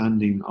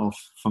understanding of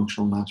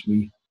functional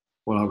anatomy,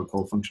 what I would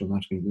call functional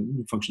anatomy.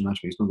 Functional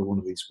anatomy is another one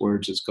of these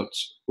words that's got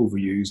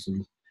overused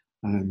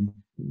and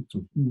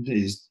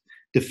is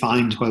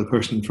defined by the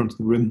person in front of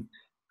the room.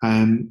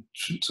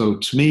 So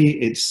to me,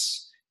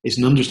 it's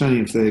an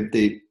understanding of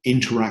the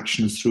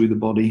interactions through the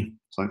body.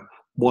 It's like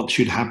what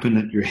should happen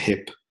at your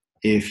hip,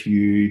 if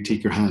you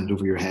take your hand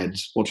over your head?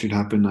 What should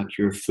happen at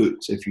your foot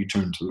if you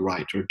turn to the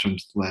right or turn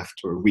to the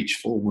left or reach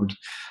forward?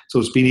 So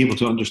it's being able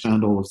to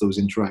understand all of those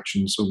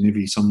interactions. So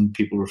maybe some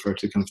people refer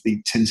to kind of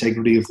the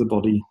tensegrity of the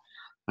body.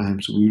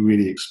 So we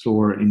really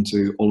explore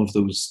into all of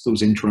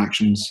those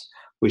interactions,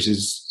 which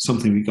is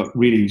something we got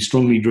really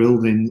strongly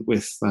drilled in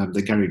with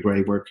the Gary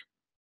Gray work.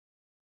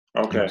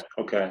 Okay,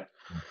 okay.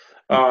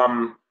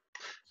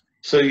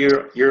 So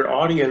your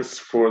audience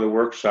for the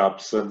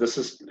workshops,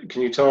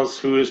 can you tell us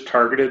who is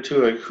targeted to,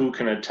 like who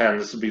can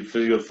attend? This would be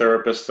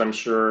physiotherapists, I'm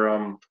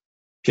sure,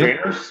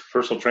 trainers,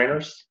 personal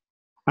trainers?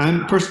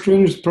 Personal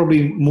trainers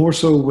probably more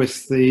so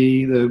with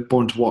the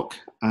Born to Walk,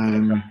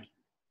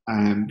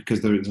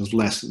 because there's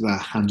less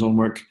hands-on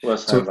work.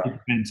 Less so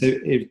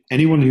hands-on. If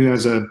anyone who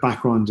has a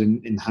background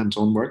in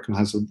hands-on work and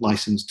has a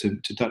license to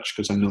touch,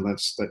 because I know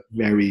that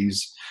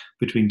varies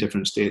between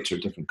different states or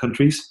different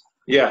countries.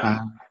 Yeah.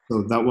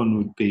 So that one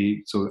would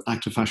be, so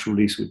active fascial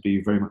release would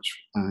be very much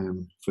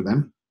for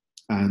them.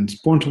 And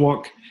Born to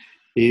Walk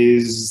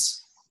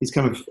is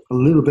kind of a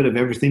little bit of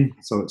everything.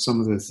 So it's some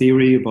of the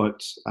theory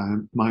about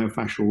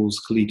myofascial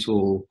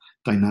skeletal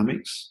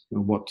dynamics.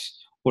 What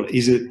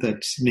is it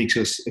that makes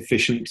us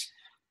efficient?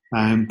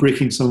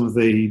 Breaking some of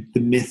the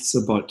myths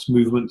about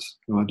movement.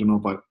 I don't know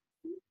about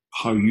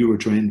how you were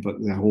trained,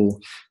 but the whole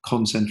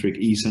concentric,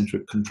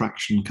 eccentric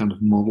contraction kind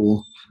of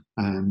model,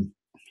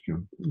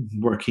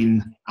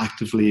 working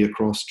actively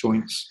across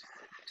joints.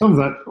 Some of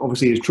that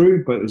obviously is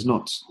true, but it's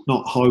not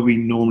how we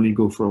normally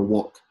go for a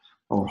walk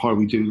or how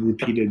we do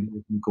repeated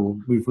rhythmical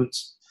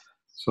movements.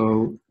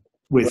 So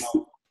with,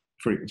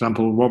 for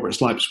example, Robert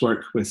Slipe's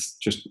work with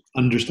just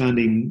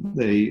understanding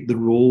the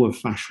role of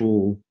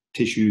fascial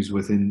tissues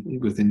within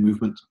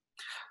movement.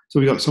 So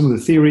we got some of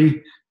the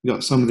theory, we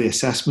got some of the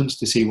assessments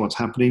to see what's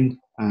happening,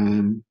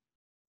 and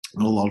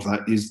a lot of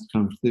that is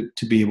kind of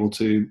to be able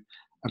to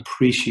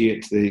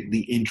appreciate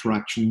the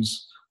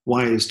interactions.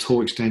 Why is toe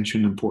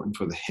extension important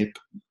for the hip?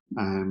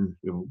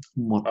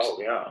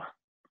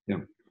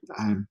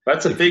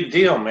 That's a big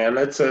deal, man.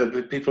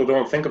 People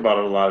don't think about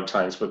it a lot of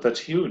times, but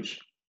that's huge.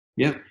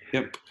 Yep.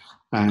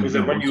 Because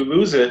when you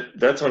lose it,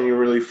 that's when you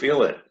really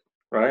feel it,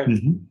 right?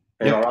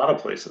 Mm-hmm. In a lot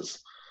of places.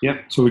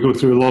 Yeah. So we go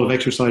through a lot of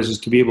exercises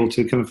to be able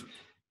to kind of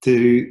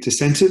to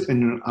sense it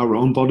in our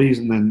own bodies,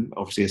 and then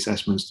obviously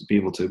assessments to be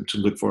able to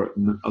look for it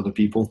in other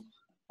people.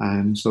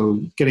 And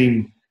so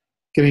getting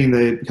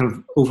the kind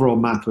of overall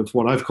map of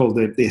what I've called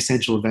the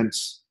essential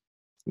events,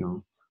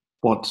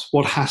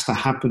 what has to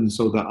happen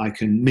so that I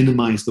can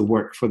minimize the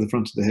work for the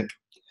front of the hip,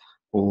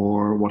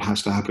 or what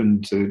has to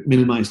happen to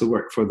minimize the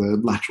work for the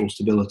lateral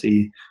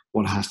stability,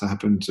 what has to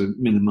happen to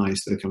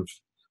minimize the kind of,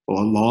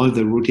 allow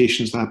the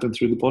rotations to happen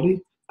through the body,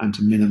 and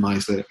to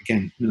minimize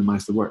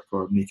the work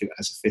or make it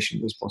as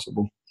efficient as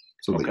possible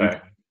so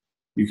that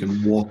you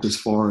can walk as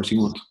far as you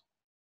want.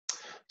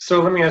 So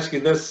let me ask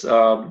you this.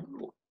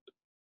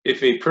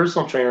 If a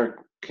personal trainer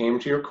came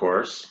to your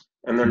course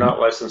and they're not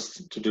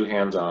licensed to do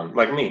hands-on,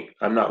 like me,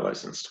 I'm not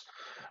licensed.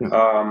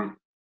 Yeah.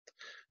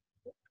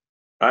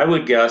 I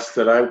would guess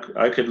that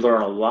I could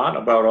learn a lot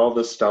about all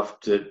this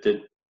stuff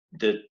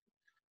that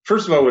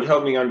first of all would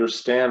help me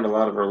understand a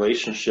lot of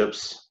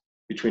relationships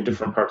between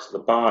different parts of the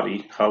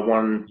body, how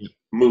one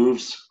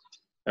moves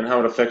and how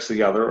it affects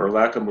the other, or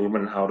lack of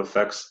movement and how it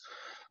affects.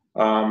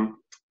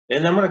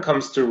 And then when it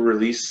comes to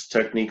release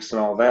techniques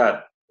and all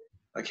that,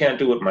 I can't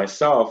do it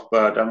myself,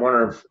 but I'm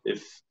wondering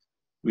if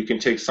we can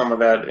take some of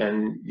that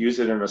and use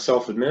it in a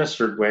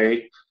self-administered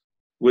way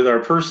with our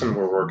person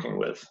we're working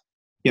with.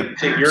 Yep.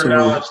 Take your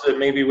knowledge that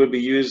maybe would be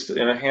used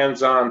in a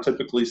hands-on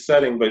typically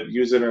setting, but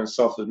use it in a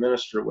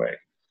self-administered way.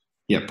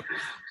 Yep.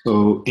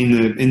 So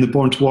in the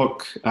Born to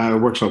Walk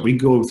workshop, we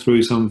go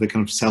through some of the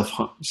kind of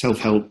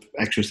self-help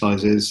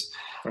exercises,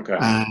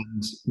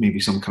 and maybe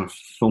some kind of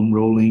foam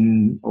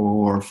rolling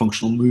or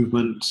functional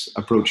movement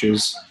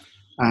approaches,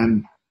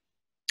 and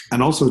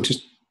also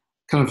just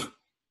kind of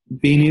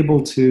being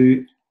able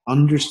to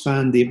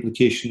understand the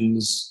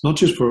implications, not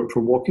just for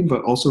walking,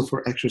 but also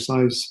for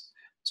exercise.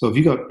 So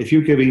if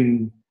you're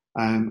giving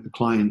a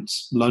client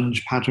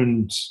lunge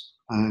patterns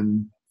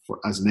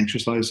as an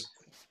exercise,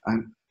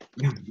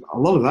 a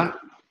lot of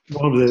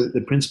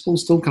the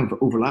principles still kind of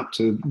overlap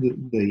to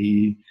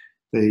the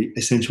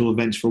essential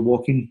events for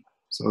walking.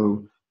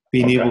 So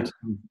being able to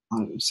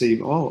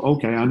say,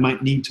 I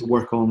might need to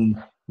work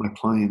on my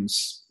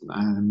client's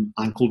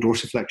ankle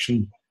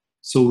dorsiflexion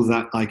so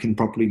that I can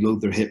properly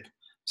load their hip,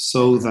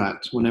 so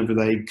that whenever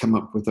they come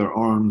up with their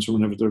arms or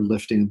whenever they're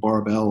lifting a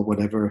barbell or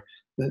whatever,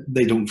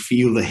 they don't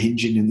feel the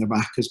hinging in their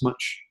back as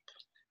much.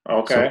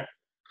 Okay.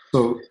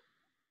 So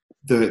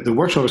the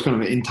workshop is kind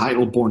of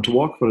entitled Born to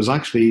Walk, but it's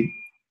actually,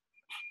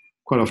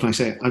 quite often I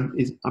say,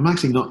 I'm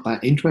actually not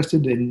that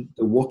interested in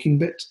the walking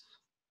bit.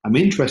 I'm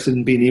interested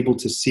in being able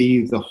to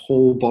see the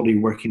whole body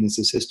working as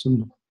a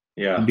system,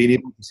 and being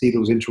able to see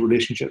those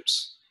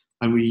interrelationships.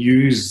 And we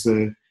use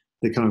the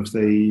kind of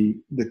the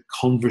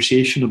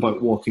conversation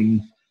about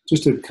walking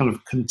just to kind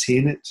of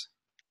contain it.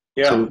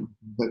 Yeah. So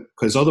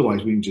because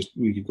otherwise we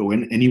could go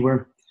in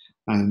anywhere.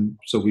 And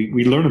so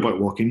we learn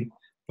about walking,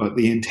 But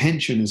the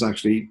intention is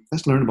actually,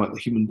 let's learn about the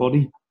human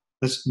body.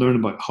 Let's learn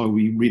about how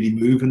we really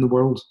move in the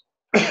world.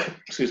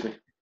 Excuse me.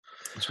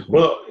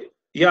 Well,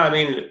 yeah, I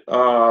mean,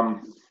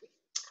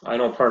 I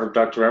know part of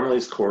Dr.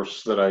 Emily's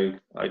course that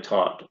I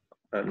taught,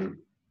 and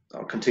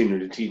I'll continue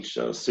to teach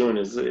soon,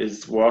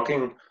 is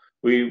walking.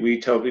 We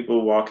tell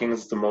people walking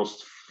is the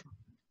most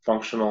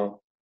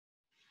functional,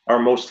 our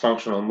most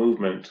functional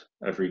movement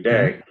every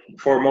day.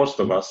 For most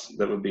of us,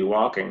 that would be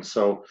walking.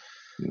 So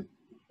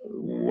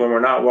when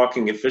we're not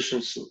walking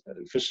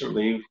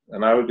efficiently,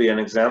 and I would be an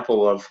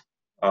example of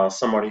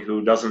somebody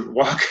who doesn't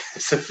walk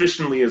as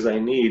efficiently as I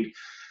need,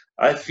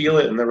 I feel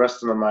it in the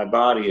rest of my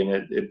body, and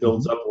it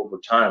builds up over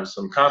time.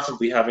 So I'm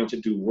constantly having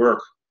to do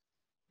work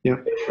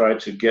to try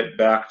to get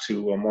back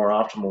to a more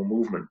optimal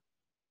movement.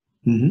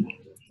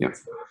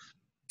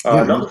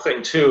 Another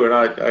thing too, and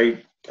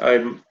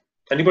I'm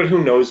anybody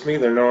who knows me,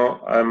 they know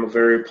I'm a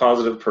very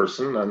positive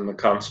person. I'm a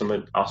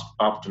consummate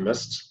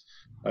optimist.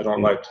 I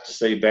don't like to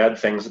say bad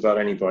things about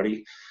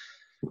anybody.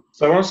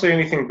 So I won't say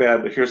anything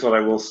bad, but here's what I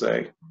will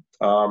say.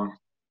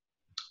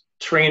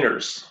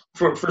 Trainers,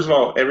 first of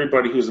all,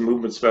 everybody who's a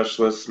movement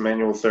specialist,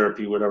 manual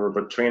therapy, whatever,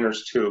 but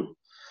trainers too.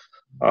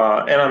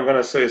 And I'm going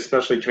to say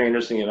especially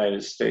trainers in the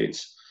United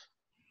States.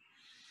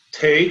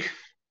 Take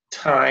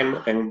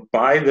time and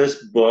buy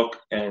this book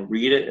and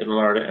read it and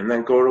learn it, and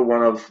then go to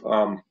one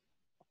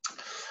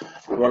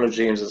of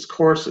James's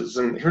courses.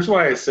 And here's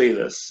why I say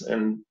this.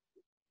 And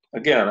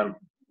again, I'm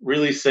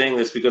really saying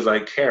this because I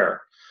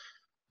care.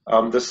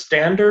 The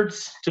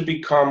standards to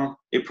become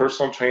a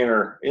personal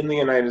trainer in the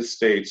United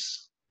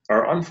States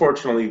are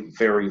unfortunately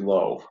very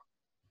low.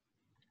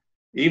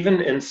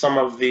 Even in some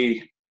of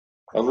the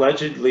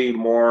allegedly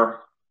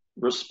more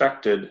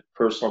respected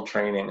personal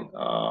training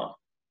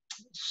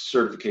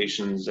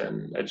certifications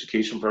and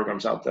education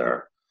programs out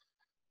there,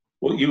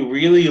 what you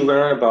really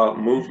learn about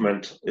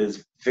movement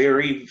is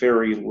very,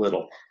 very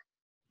little.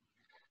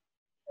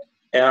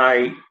 And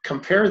I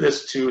compare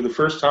this to the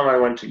first time I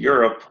went to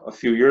Europe a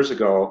few years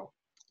ago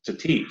to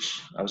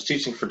teach. I was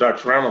teaching for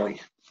Dr. Emily.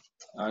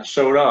 I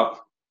showed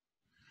up,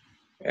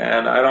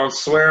 and I don't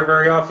swear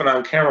very often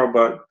on camera,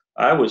 but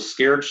I was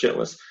scared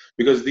shitless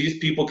because these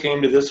people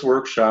came to this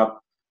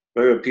workshop.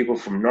 There were people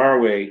from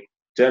Norway,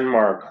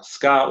 Denmark,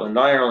 Scotland,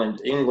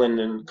 Ireland, England,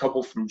 and a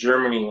couple from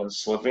Germany and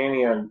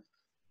Slovenia. And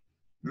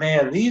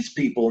man, these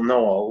people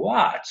know a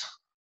lot.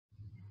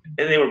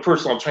 And they were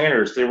personal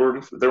trainers. They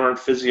weren't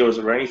physios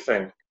or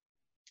anything.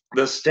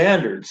 The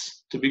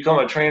standards to become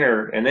a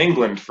trainer in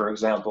England, for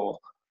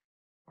example,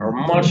 are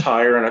much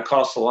higher, and it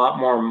costs a lot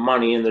more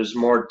money, and there's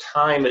more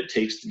time it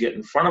takes to get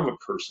in front of a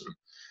person.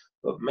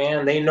 But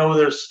man, they know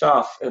their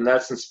stuff, and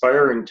that's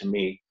inspiring to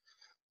me.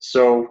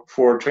 So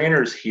for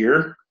trainers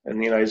here in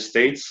the United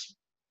States,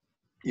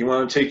 you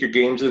want to take your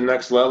game to the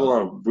next level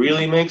and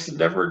really make some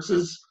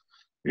differences,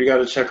 you got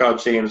to check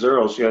out James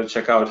Earls. You got to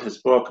check out his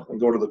book and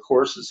go to the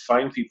courses.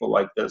 Find people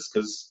like this,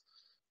 because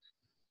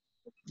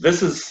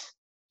this is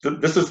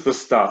the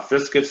stuff.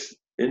 This gets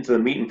into the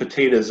meat and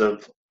potatoes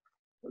of,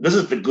 this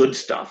is the good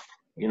stuff.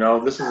 You know,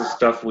 this is the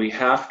stuff we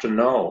have to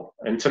know.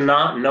 And to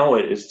not know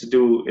it is to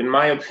do, in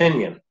my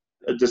opinion,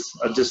 a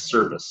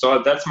disservice.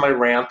 So that's my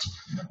rant,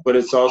 but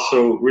it's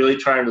also really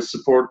trying to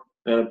support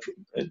and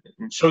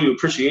show you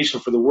appreciation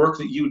for the work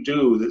that you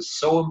do that's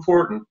so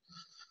important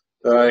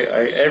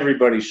that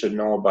everybody should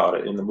know about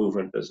it in the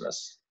movement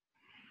business.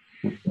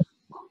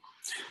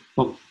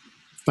 Well,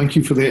 thank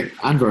you for the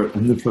advert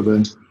and for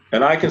the...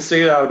 And I can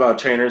say that about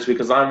trainers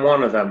because I'm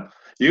one of them.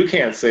 You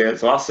can't say it,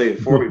 so I'll say it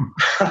for you.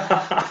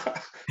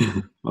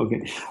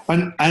 Okay,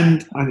 and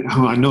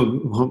I know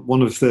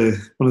one of the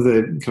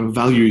kind of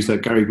values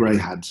that Gary Gray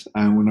had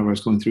whenever I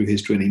was going through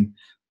his training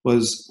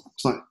was,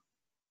 it's like,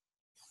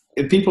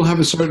 if people have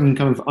a certain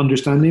kind of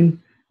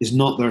understanding, it's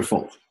not their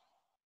fault.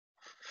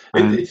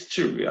 It's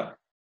true, yeah.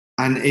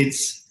 And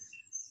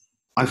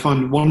I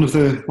find one of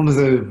the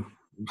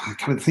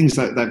kind of things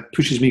that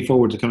pushes me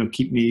forward to kind of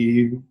keep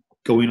me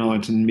going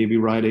out and maybe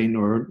riding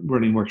or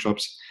running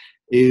workshops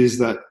is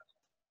that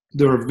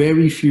there are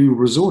very few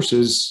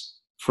resources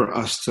for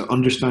us to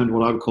understand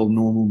what I would call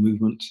normal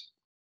movement.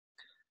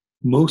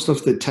 Most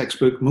of the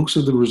textbook, most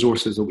of the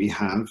resources that we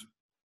have,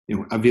 you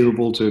know,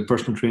 available to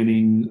personal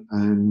training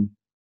and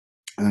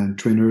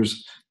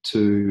trainers,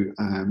 to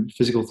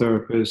physical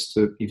therapists,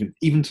 to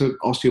even to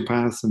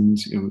osteopaths and,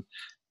 you know,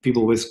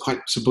 people with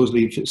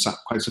supposedly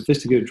quite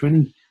sophisticated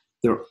training,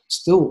 they're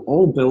still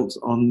all built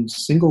on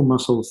single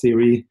muscle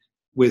theory,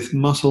 with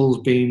muscles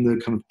being the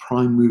kind of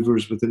prime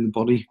movers within the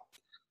body.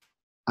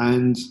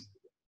 And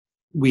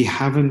we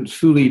haven't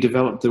fully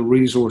developed the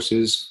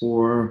resources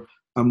for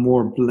a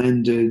more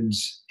blended,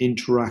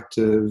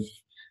 interactive,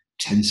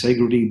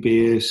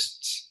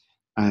 tensegrity-based,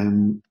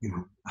 you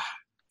know,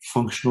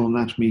 functional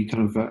anatomy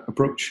kind of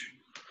approach.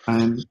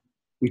 And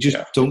we just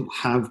don't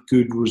have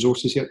good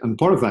resources yet. And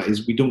part of that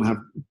is we don't have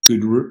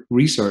good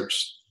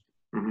research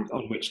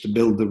on which to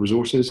build the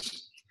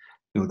resources.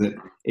 You know, that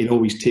it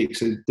always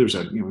takes there's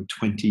a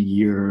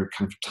 20-year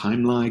kind of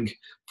time lag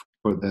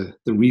for the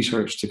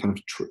research to kind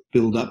of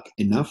build up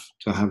enough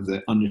to have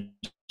the understanding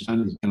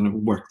understanding kind of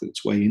worked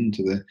its way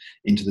into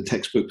the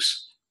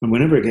textbooks. And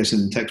whenever it gets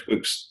in the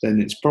textbooks, then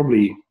it's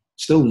probably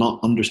still not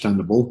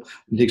understandable.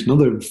 It takes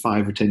another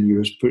 5 or 10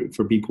 years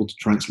for people to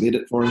translate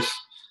it for us.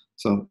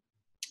 So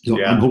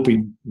Yeah. I'm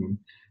hoping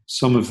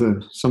some of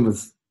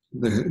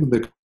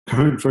the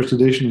current first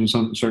edition and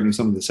certainly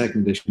some of the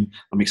second edition.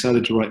 I'm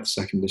excited to write the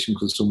second edition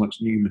because there's so much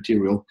new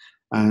material,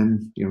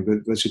 and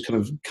that's just kind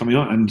of coming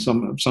out. And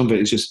some of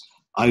it is just,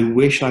 I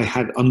wish I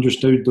had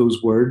understood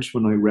those words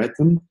when I read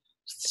them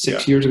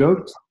 6 years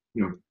ago.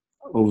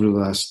 Over the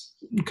last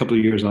couple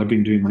of years, I've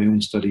been doing my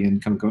own study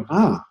and kind of going,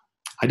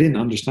 I didn't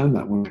understand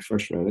that when I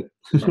first read it.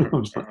 I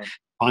was like,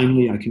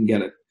 finally, I can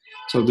get it.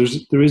 So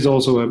there is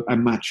also a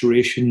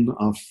maturation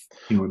of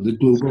the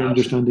global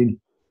understanding.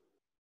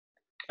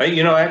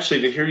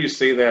 Actually, to hear you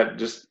say that,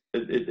 just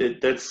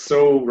that's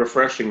so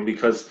refreshing,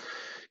 because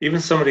even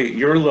somebody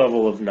your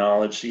level of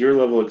knowledge, your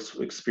level of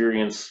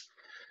experience,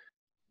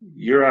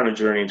 you're on a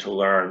journey to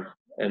learn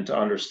and to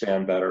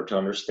understand better, to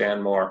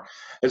understand more.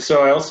 And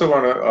so I also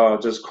want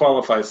to just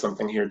qualify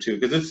something here too,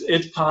 because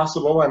it's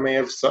possible I may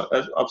have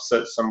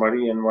upset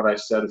somebody in what I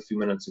said a few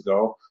minutes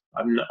ago.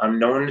 I'm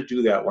known to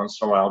do that once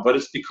in a while, but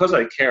it's because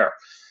I care.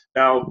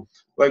 Now,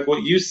 like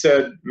what you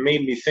said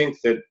made me think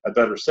that I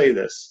better say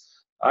this.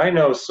 I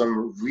know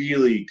some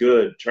really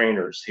good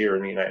trainers here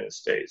in the United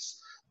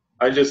States.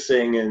 I'm just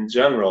saying in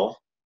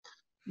general,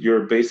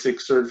 your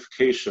basic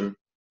certification,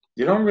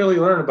 you don't really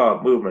learn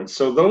about movement.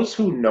 So those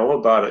who know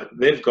about it,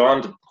 they've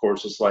gone to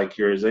courses like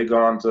yours, they've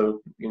gone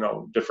to,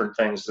 different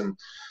things, and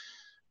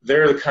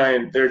they're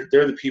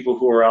the people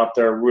who are out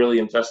there really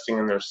investing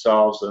in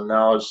themselves and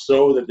knowledge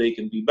so that they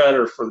can be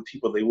better for the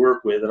people they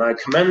work with. And I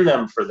commend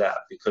them for that,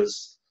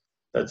 because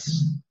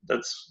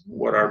that's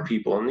what our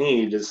people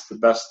need, is the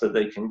best that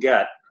they can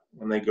get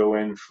when they go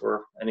in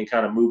for any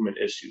kind of movement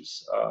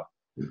issues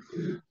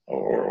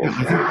or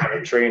any kind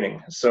of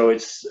training. So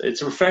it's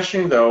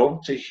refreshing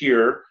though to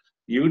hear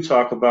you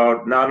talk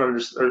about not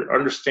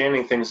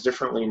understanding things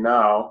differently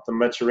now, the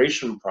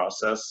maturation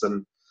process.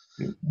 And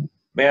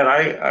man,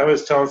 I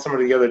was telling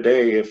somebody the other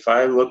day, if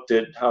I looked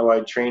at how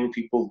I trained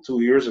people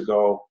 2 years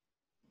ago,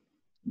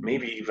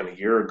 maybe even a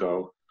year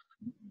ago,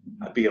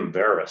 I'd be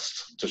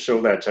embarrassed to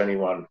show that to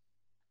anyone.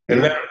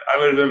 And then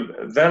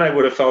I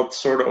would have felt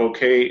sort of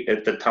okay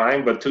at the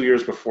time, but 2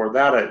 years before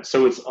that,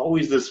 so it's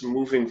always this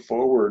moving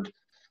forward.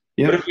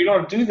 Yeah. But if we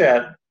don't do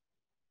that,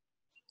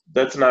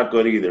 that's not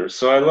good either.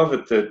 So I love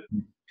it that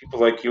people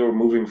like you are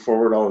moving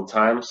forward all the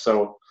time.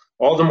 So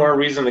all the more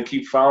reason to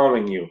keep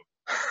following you.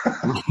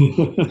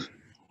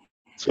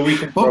 So we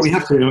can. Well, we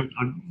have to,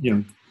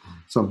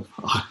 So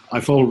I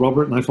follow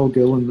Robert and I follow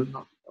Gil and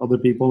other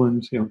people,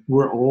 and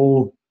we're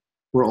all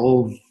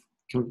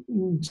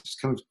just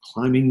kind of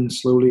climbing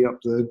slowly up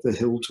the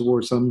hill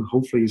towards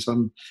hopefully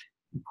some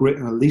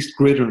at least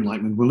greater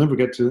enlightenment. We'll never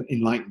get to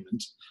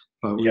enlightenment,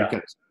 but we'll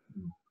get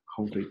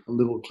hopefully a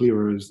little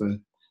clearer as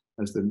the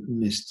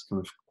mist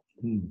kind of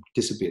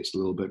dissipates a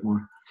little bit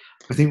more.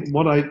 I think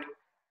what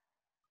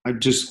I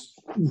just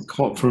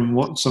caught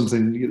from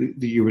something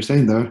that you were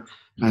saying there,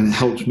 and it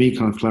helped me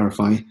kind of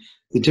clarify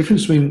the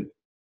difference between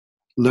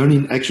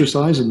learning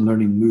exercise and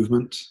learning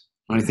movement.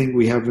 I think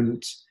we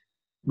haven't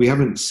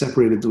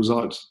separated those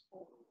out.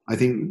 I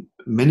think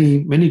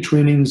many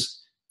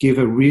trainings give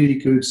a really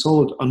good,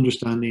 solid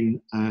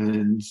understanding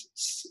and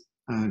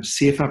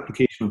safe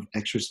application of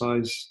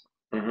exercise,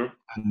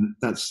 and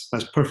that's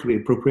perfectly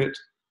appropriate.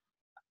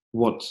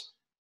 What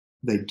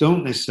they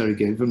don't necessarily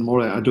give, and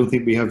more I don't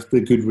think we have the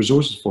good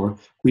resources for,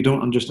 we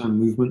don't understand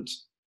movement.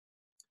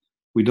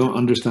 We don't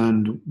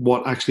understand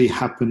what actually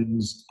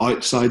happens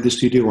outside the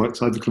studio,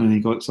 outside the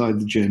clinic, outside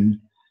the gym.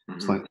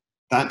 It's like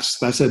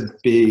that's a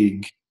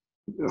big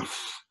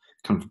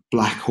kind of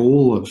black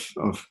hole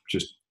of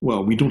just,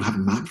 well, we don't have a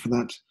map for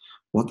that.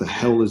 What the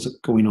hell is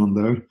going on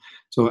there?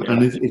 So,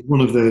 and it's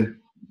one of the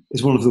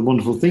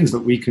wonderful things that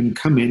we can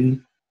come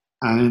in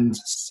and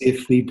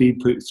safely be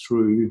put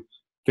through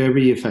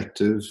very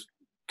effective,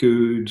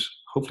 good,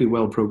 hopefully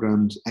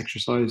well-programmed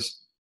exercise.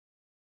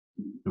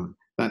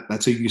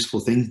 That's a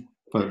useful thing.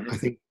 But I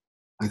think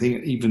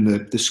even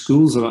the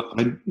schools that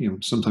I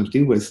sometimes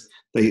deal with,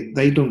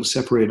 they don't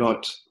separate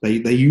out.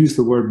 They use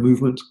the word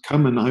movement.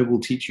 Come and I will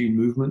teach you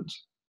movement.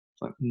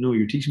 It's like, no,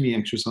 you're teaching me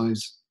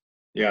exercise.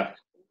 Yeah.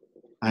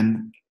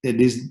 And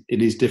it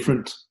is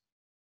different.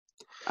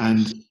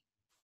 And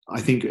I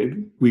think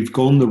we've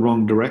gone the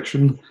wrong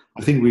direction.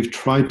 I think we've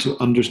tried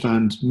to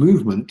understand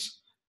movement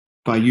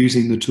by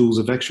using the tools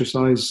of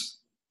exercise.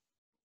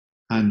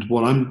 And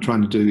what I'm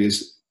trying to do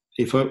is,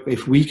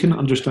 if we can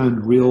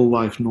understand real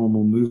life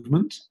normal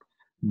movement,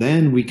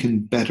 then we can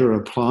better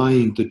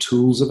apply the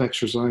tools of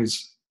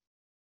exercise.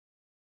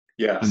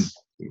 Yes.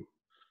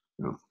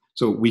 And,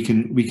 so we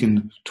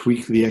can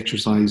tweak the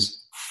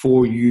exercise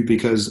for you,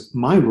 because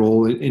my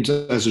role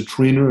as a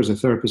trainer, as a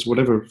therapist,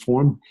 whatever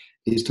form,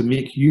 is to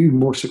make you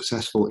more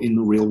successful in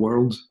the real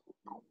world.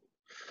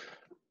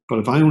 But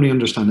if I only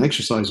understand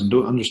exercise and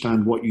don't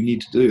understand what you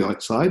need to do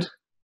outside,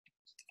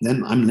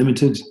 then I'm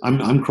limited.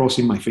 I'm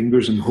crossing my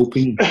fingers and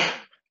hoping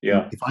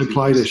Yeah. If I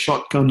apply the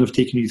shotgun of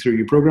taking you through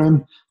your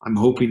program, I'm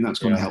hoping that's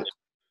going to help.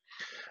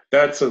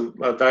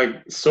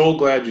 I'm so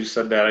glad you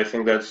said that. I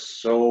think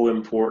that's so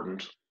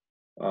important.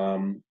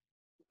 And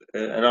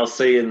I'll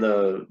say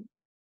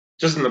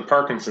just in the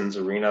Parkinson's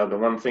arena, the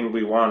one thing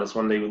we want is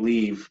when they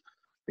leave,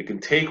 they can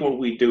take what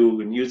we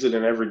do and use it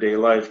in everyday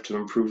life to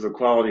improve their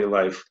quality of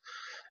life.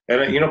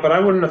 And, but I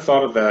wouldn't have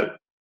thought of that a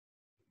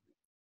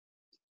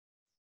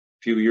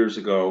few years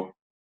ago,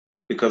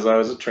 because I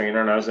was a trainer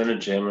and I was in a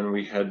gym and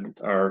we had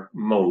our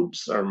mode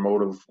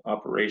of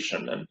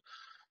operation. And,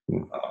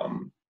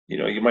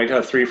 you might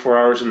have 3-4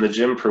 hours in the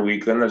gym per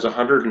week. Then there's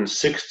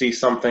 160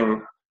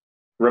 something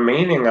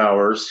remaining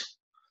hours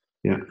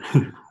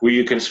where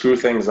you can screw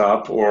things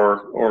up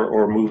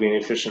or moving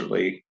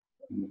efficiently.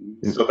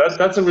 So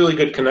that's a really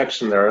good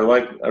connection there.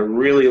 I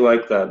really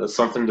like that. It's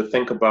something to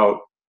think about,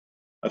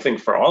 I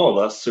think, for all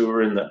of us who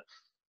are in the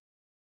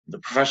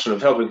profession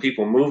of helping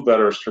people move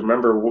better, is to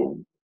remember,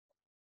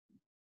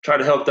 try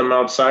to help them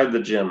outside the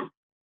gym.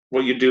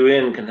 What you do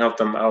in can help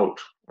them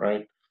out,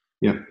 right?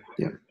 Yeah.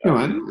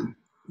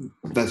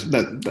 That's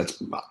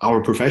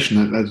our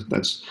profession.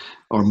 That's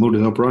our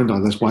modus operandi.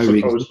 That's why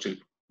we supposed to.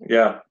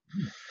 Yeah.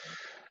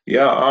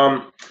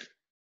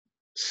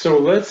 So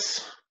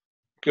let's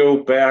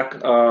go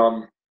back.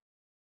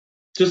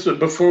 Just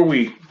before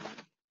we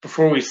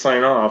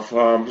sign off,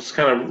 just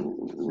kind of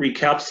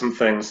recap some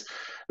things.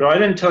 No, I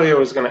didn't tell you I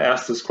was going to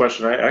ask this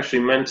question. I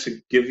actually meant to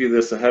give you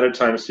this ahead of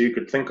time so you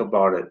could think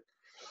about it.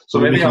 So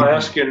maybe I'll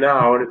ask you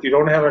now, and if you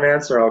don't have an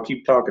answer, I'll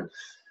keep talking.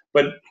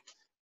 But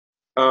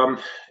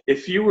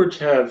if you were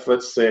to have,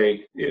 let's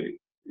say,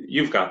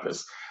 you've got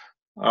this,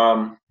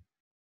 a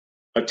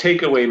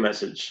takeaway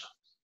message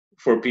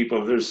for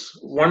people. If there's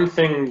one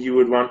thing you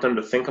would want them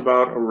to think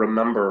about or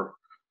remember,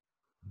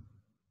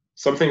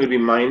 something to be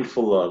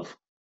mindful of,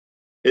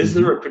 is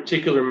there a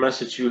particular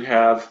message you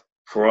have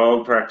for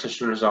all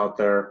practitioners out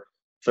there,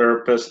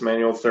 therapists,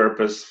 manual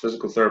therapists,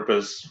 physical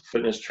therapists,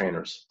 fitness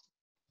trainers?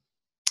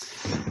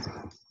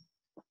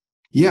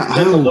 Yeah,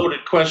 that's a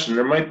loaded question.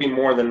 There might be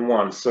more than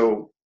one,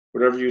 so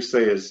whatever you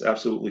say is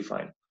absolutely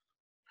fine.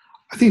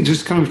 I think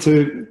just kind of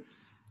to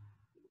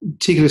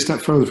take it a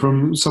step further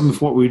from some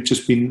of what we've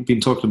just been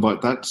talking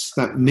about, that's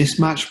that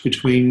mismatch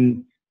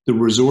between the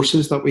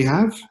resources that we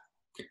have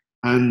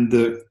and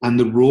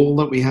the role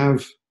that we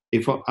have.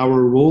 If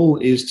our role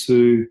is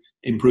to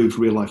improve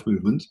real life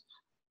movement,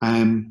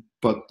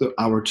 but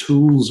our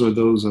tools are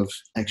those of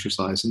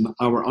exercise, and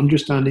our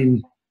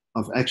understanding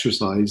of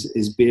exercise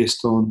is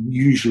based on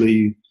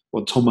usually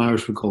what Tom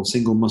Irish would call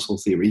single muscle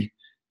theory.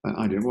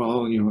 I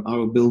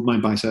will build my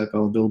bicep,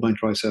 I'll build my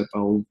tricep,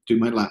 I'll do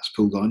my lats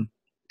pull down,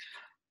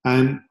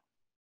 and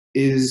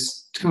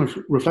is to kind of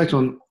reflect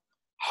on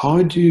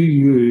how do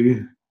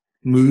you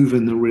move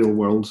in the real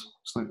world.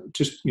 It's like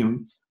just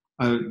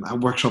a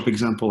workshop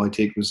example I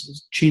take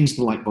was change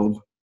the light bulb.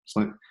 It's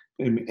like,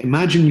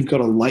 imagine you've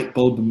got a light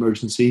bulb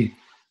emergency.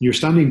 You're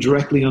standing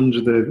directly under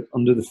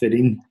the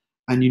fitting,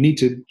 and you need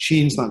to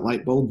change that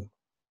light bulb.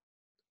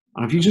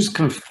 And if you just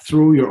kind of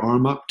throw your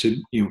arm up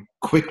to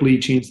quickly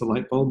change the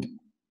light bulb,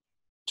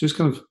 just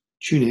kind of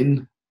tune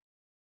in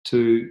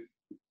to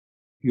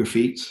your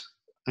feet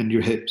and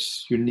your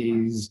hips, your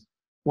knees,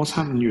 what's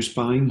happening in your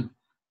spine.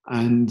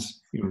 And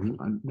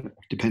it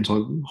depends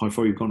how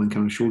far you've gone in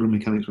kind of shoulder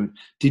mechanics.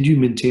 Did you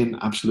maintain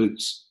absolute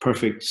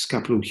perfect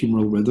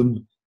scapulohumeral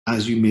rhythm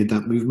as you made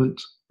that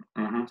movement?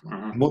 And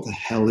what the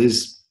hell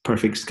is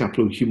perfect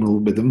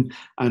scapulohumeral rhythm,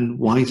 and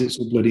why is it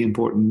so bloody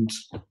important,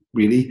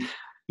 really?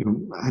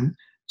 And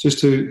just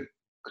to,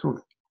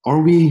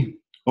 are we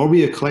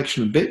a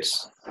collection of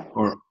bits,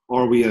 or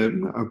are we a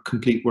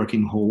complete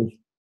working whole?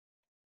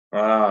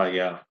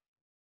 Yeah.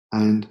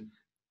 And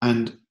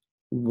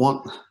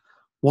what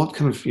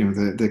kind of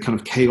the kind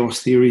of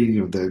chaos theory,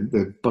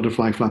 the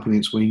butterfly flapping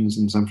its wings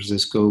in San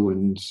Francisco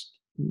and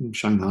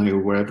Shanghai or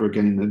wherever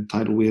getting the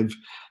tidal wave,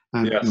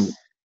 and yes.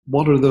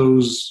 What are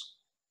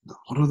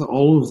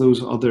all of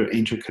those other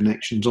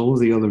interconnections, all of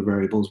the other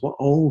variables, what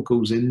all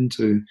goes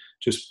into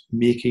just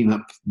making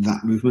up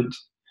that movement?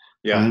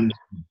 Yeah. And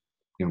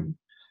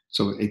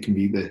so it can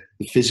be the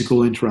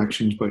physical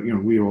interactions, but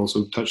we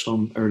also touched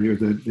on earlier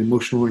the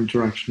emotional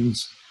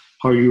interactions,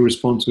 how you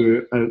respond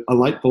to a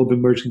light bulb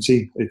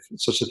emergency, if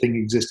such a thing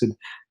existed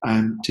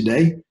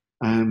today.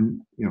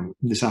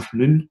 This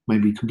afternoon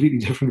might be completely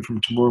different from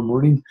tomorrow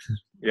morning.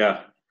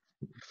 Yeah.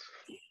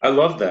 I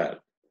love that.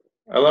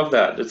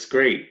 It's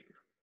great.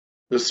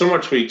 There's so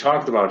much we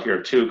talked about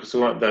here too, because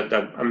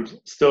that I'm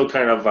still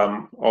kind of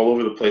all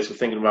over the place with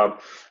thinking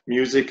about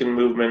music and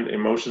movement,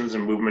 emotions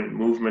and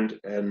movement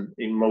and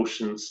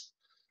emotions.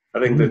 I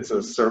think that's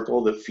a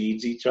circle that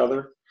feeds each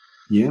other.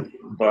 Yeah.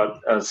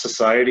 But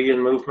society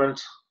and movement,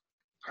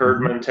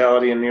 herd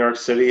mentality in New York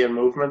City and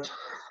movement,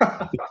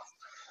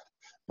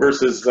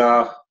 versus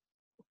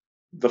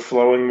the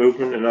flowing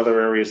movement in other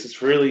areas.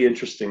 It's really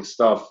interesting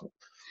stuff.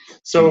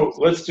 So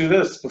let's do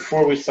this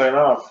before we sign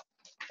off.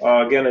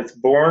 Again, it's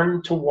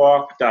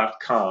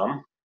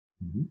borntowalk.com.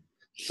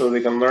 So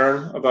they can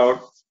learn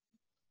about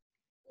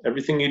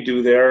everything you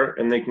do there,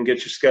 and they can get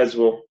your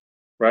schedule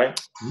right?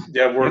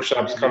 You have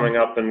workshops Yep. coming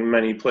up in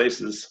many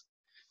places.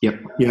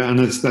 Yep. Yeah, and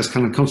that's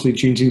kind of constantly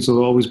changing, so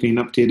they're always being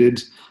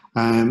updated.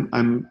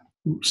 I'm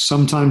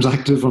sometimes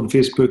active on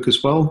Facebook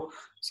as well,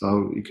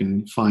 so you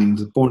can find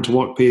the Born to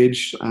Walk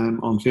page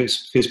on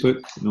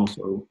Facebook, and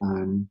also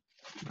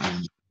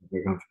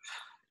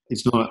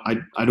it's not.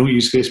 I don't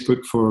use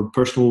Facebook for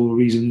personal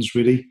reasons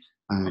really,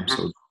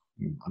 so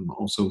I'm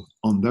also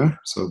on there.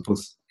 So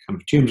both kind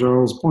of James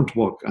Earls, Born to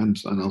Walk, and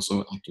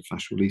also Active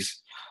Flash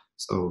Release.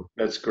 So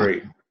that's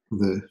great.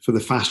 For the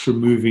faster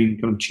moving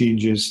kind of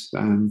changes,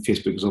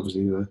 Facebook is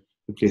obviously the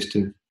place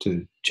to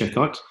check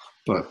out.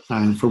 But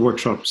for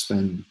workshops,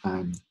 then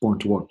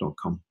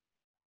borntowalk.com.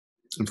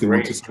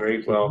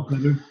 Great. Well,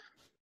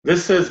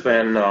 this has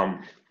been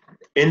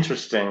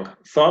interesting,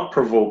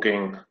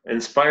 thought-provoking,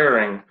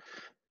 inspiring.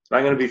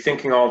 I'm going to be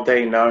thinking all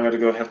day now. I'm going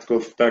to have to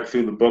go back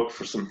through the book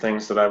for some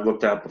things that I've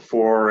looked at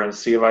before and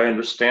see if I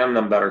understand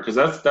them better, because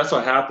that's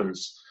what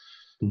happens.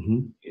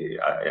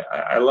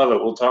 I love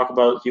it. We'll talk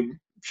about, you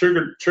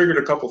triggered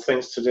a couple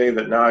things today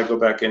that now I go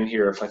back in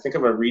here. If I think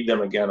if I read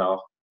them again,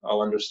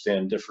 I'll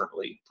understand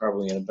differently,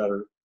 probably in a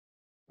better,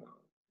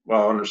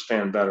 well, I'll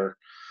understand better.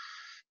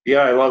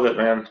 Yeah, I love it,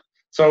 man.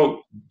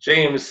 So,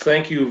 James,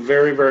 thank you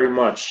very, very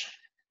much.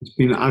 It's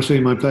been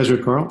absolutely my pleasure,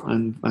 Carl,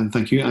 and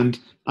thank you. And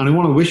I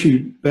want to wish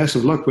you best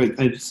of luck with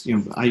it. You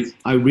know,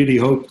 I really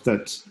hope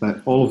that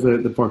all of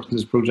the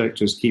Parkinson's project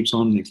just keeps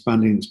on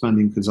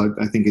expanding, because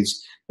I think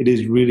it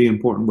is really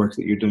important work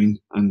that you're doing,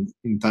 and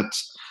that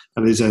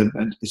is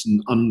it's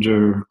an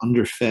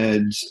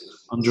underfed,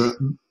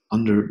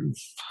 under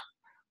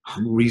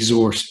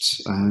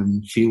resourced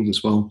field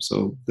as well.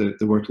 So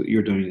the work that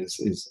you're doing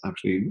is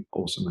absolutely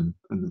awesome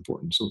and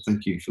important. So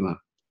thank you for that.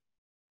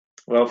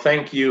 Well,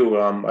 thank you.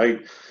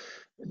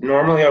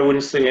 Normally I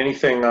wouldn't say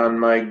anything on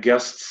my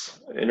guest's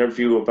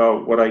interview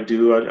about what I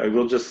do. I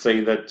will just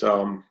say that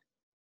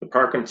the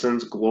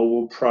Parkinson's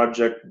Global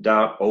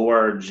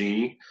Project.org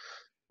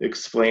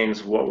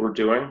explains what we're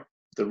doing,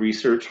 the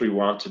research we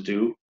want to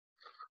do.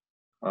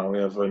 We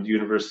have a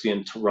university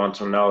in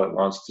Toronto now that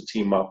wants to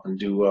team up and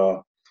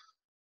do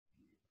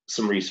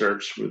some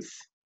research with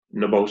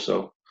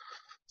Naboso.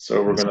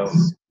 So we're going to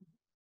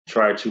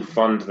try to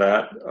fund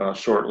that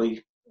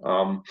shortly.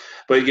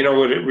 But you know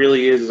what it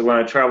really is when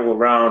I travel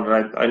around,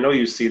 and I know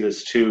you see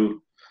this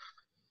too,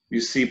 you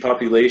see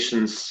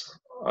populations,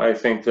 I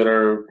think, that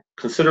are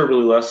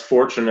considerably less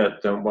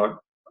fortunate than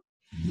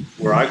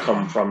where I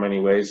come from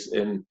anyways,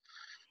 in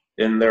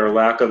their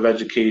lack of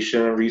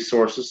education and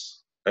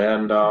resources.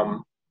 And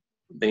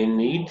they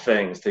need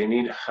things, they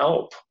need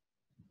help.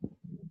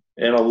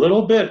 And a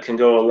little bit can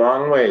go a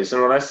long ways.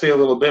 And when I say a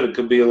little bit, it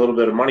could be a little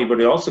bit of money, but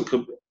it also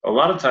could, a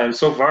lot of times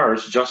so far,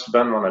 it's just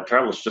been, when I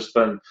travel, it's just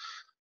been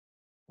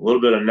a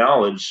little bit of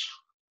knowledge.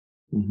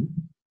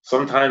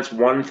 Sometimes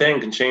one thing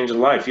can change a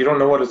life. You don't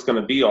know what it's going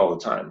to be all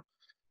the time.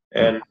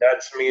 And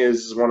that to me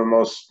is one of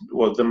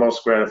the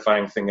most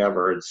gratifying thing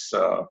ever. It's,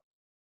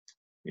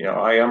 you know,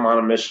 I am on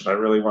a mission. I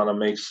really want to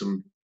make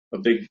a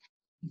big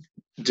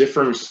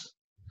difference.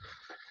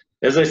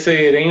 As I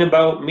say, it ain't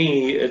about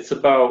me, it's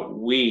about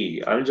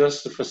we. I'm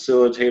just a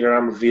facilitator,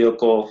 I'm a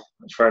vehicle.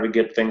 I try to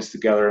get things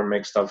together and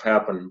make stuff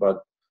happen. But,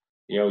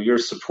 you know, your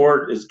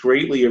support is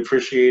greatly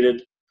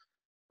appreciated.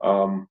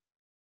 And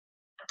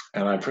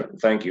I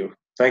thank you.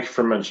 Thank you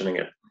for mentioning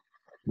it.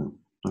 No,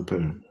 my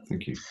pleasure.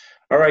 Thank you.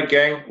 All right,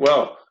 gang.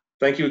 Well,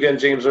 thank you again,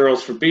 James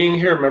Earls, for being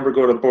here. Remember,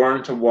 go to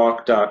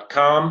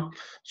borntowalk.com.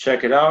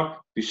 Check it out.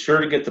 Be sure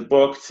to get the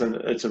book.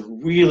 It's a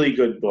really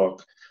good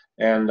book.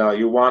 And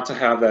you want to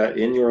have that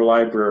in your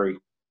library.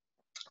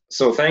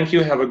 So thank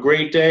you. Have a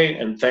great day,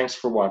 and thanks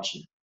for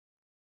watching.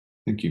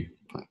 Thank you.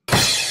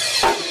 Bye.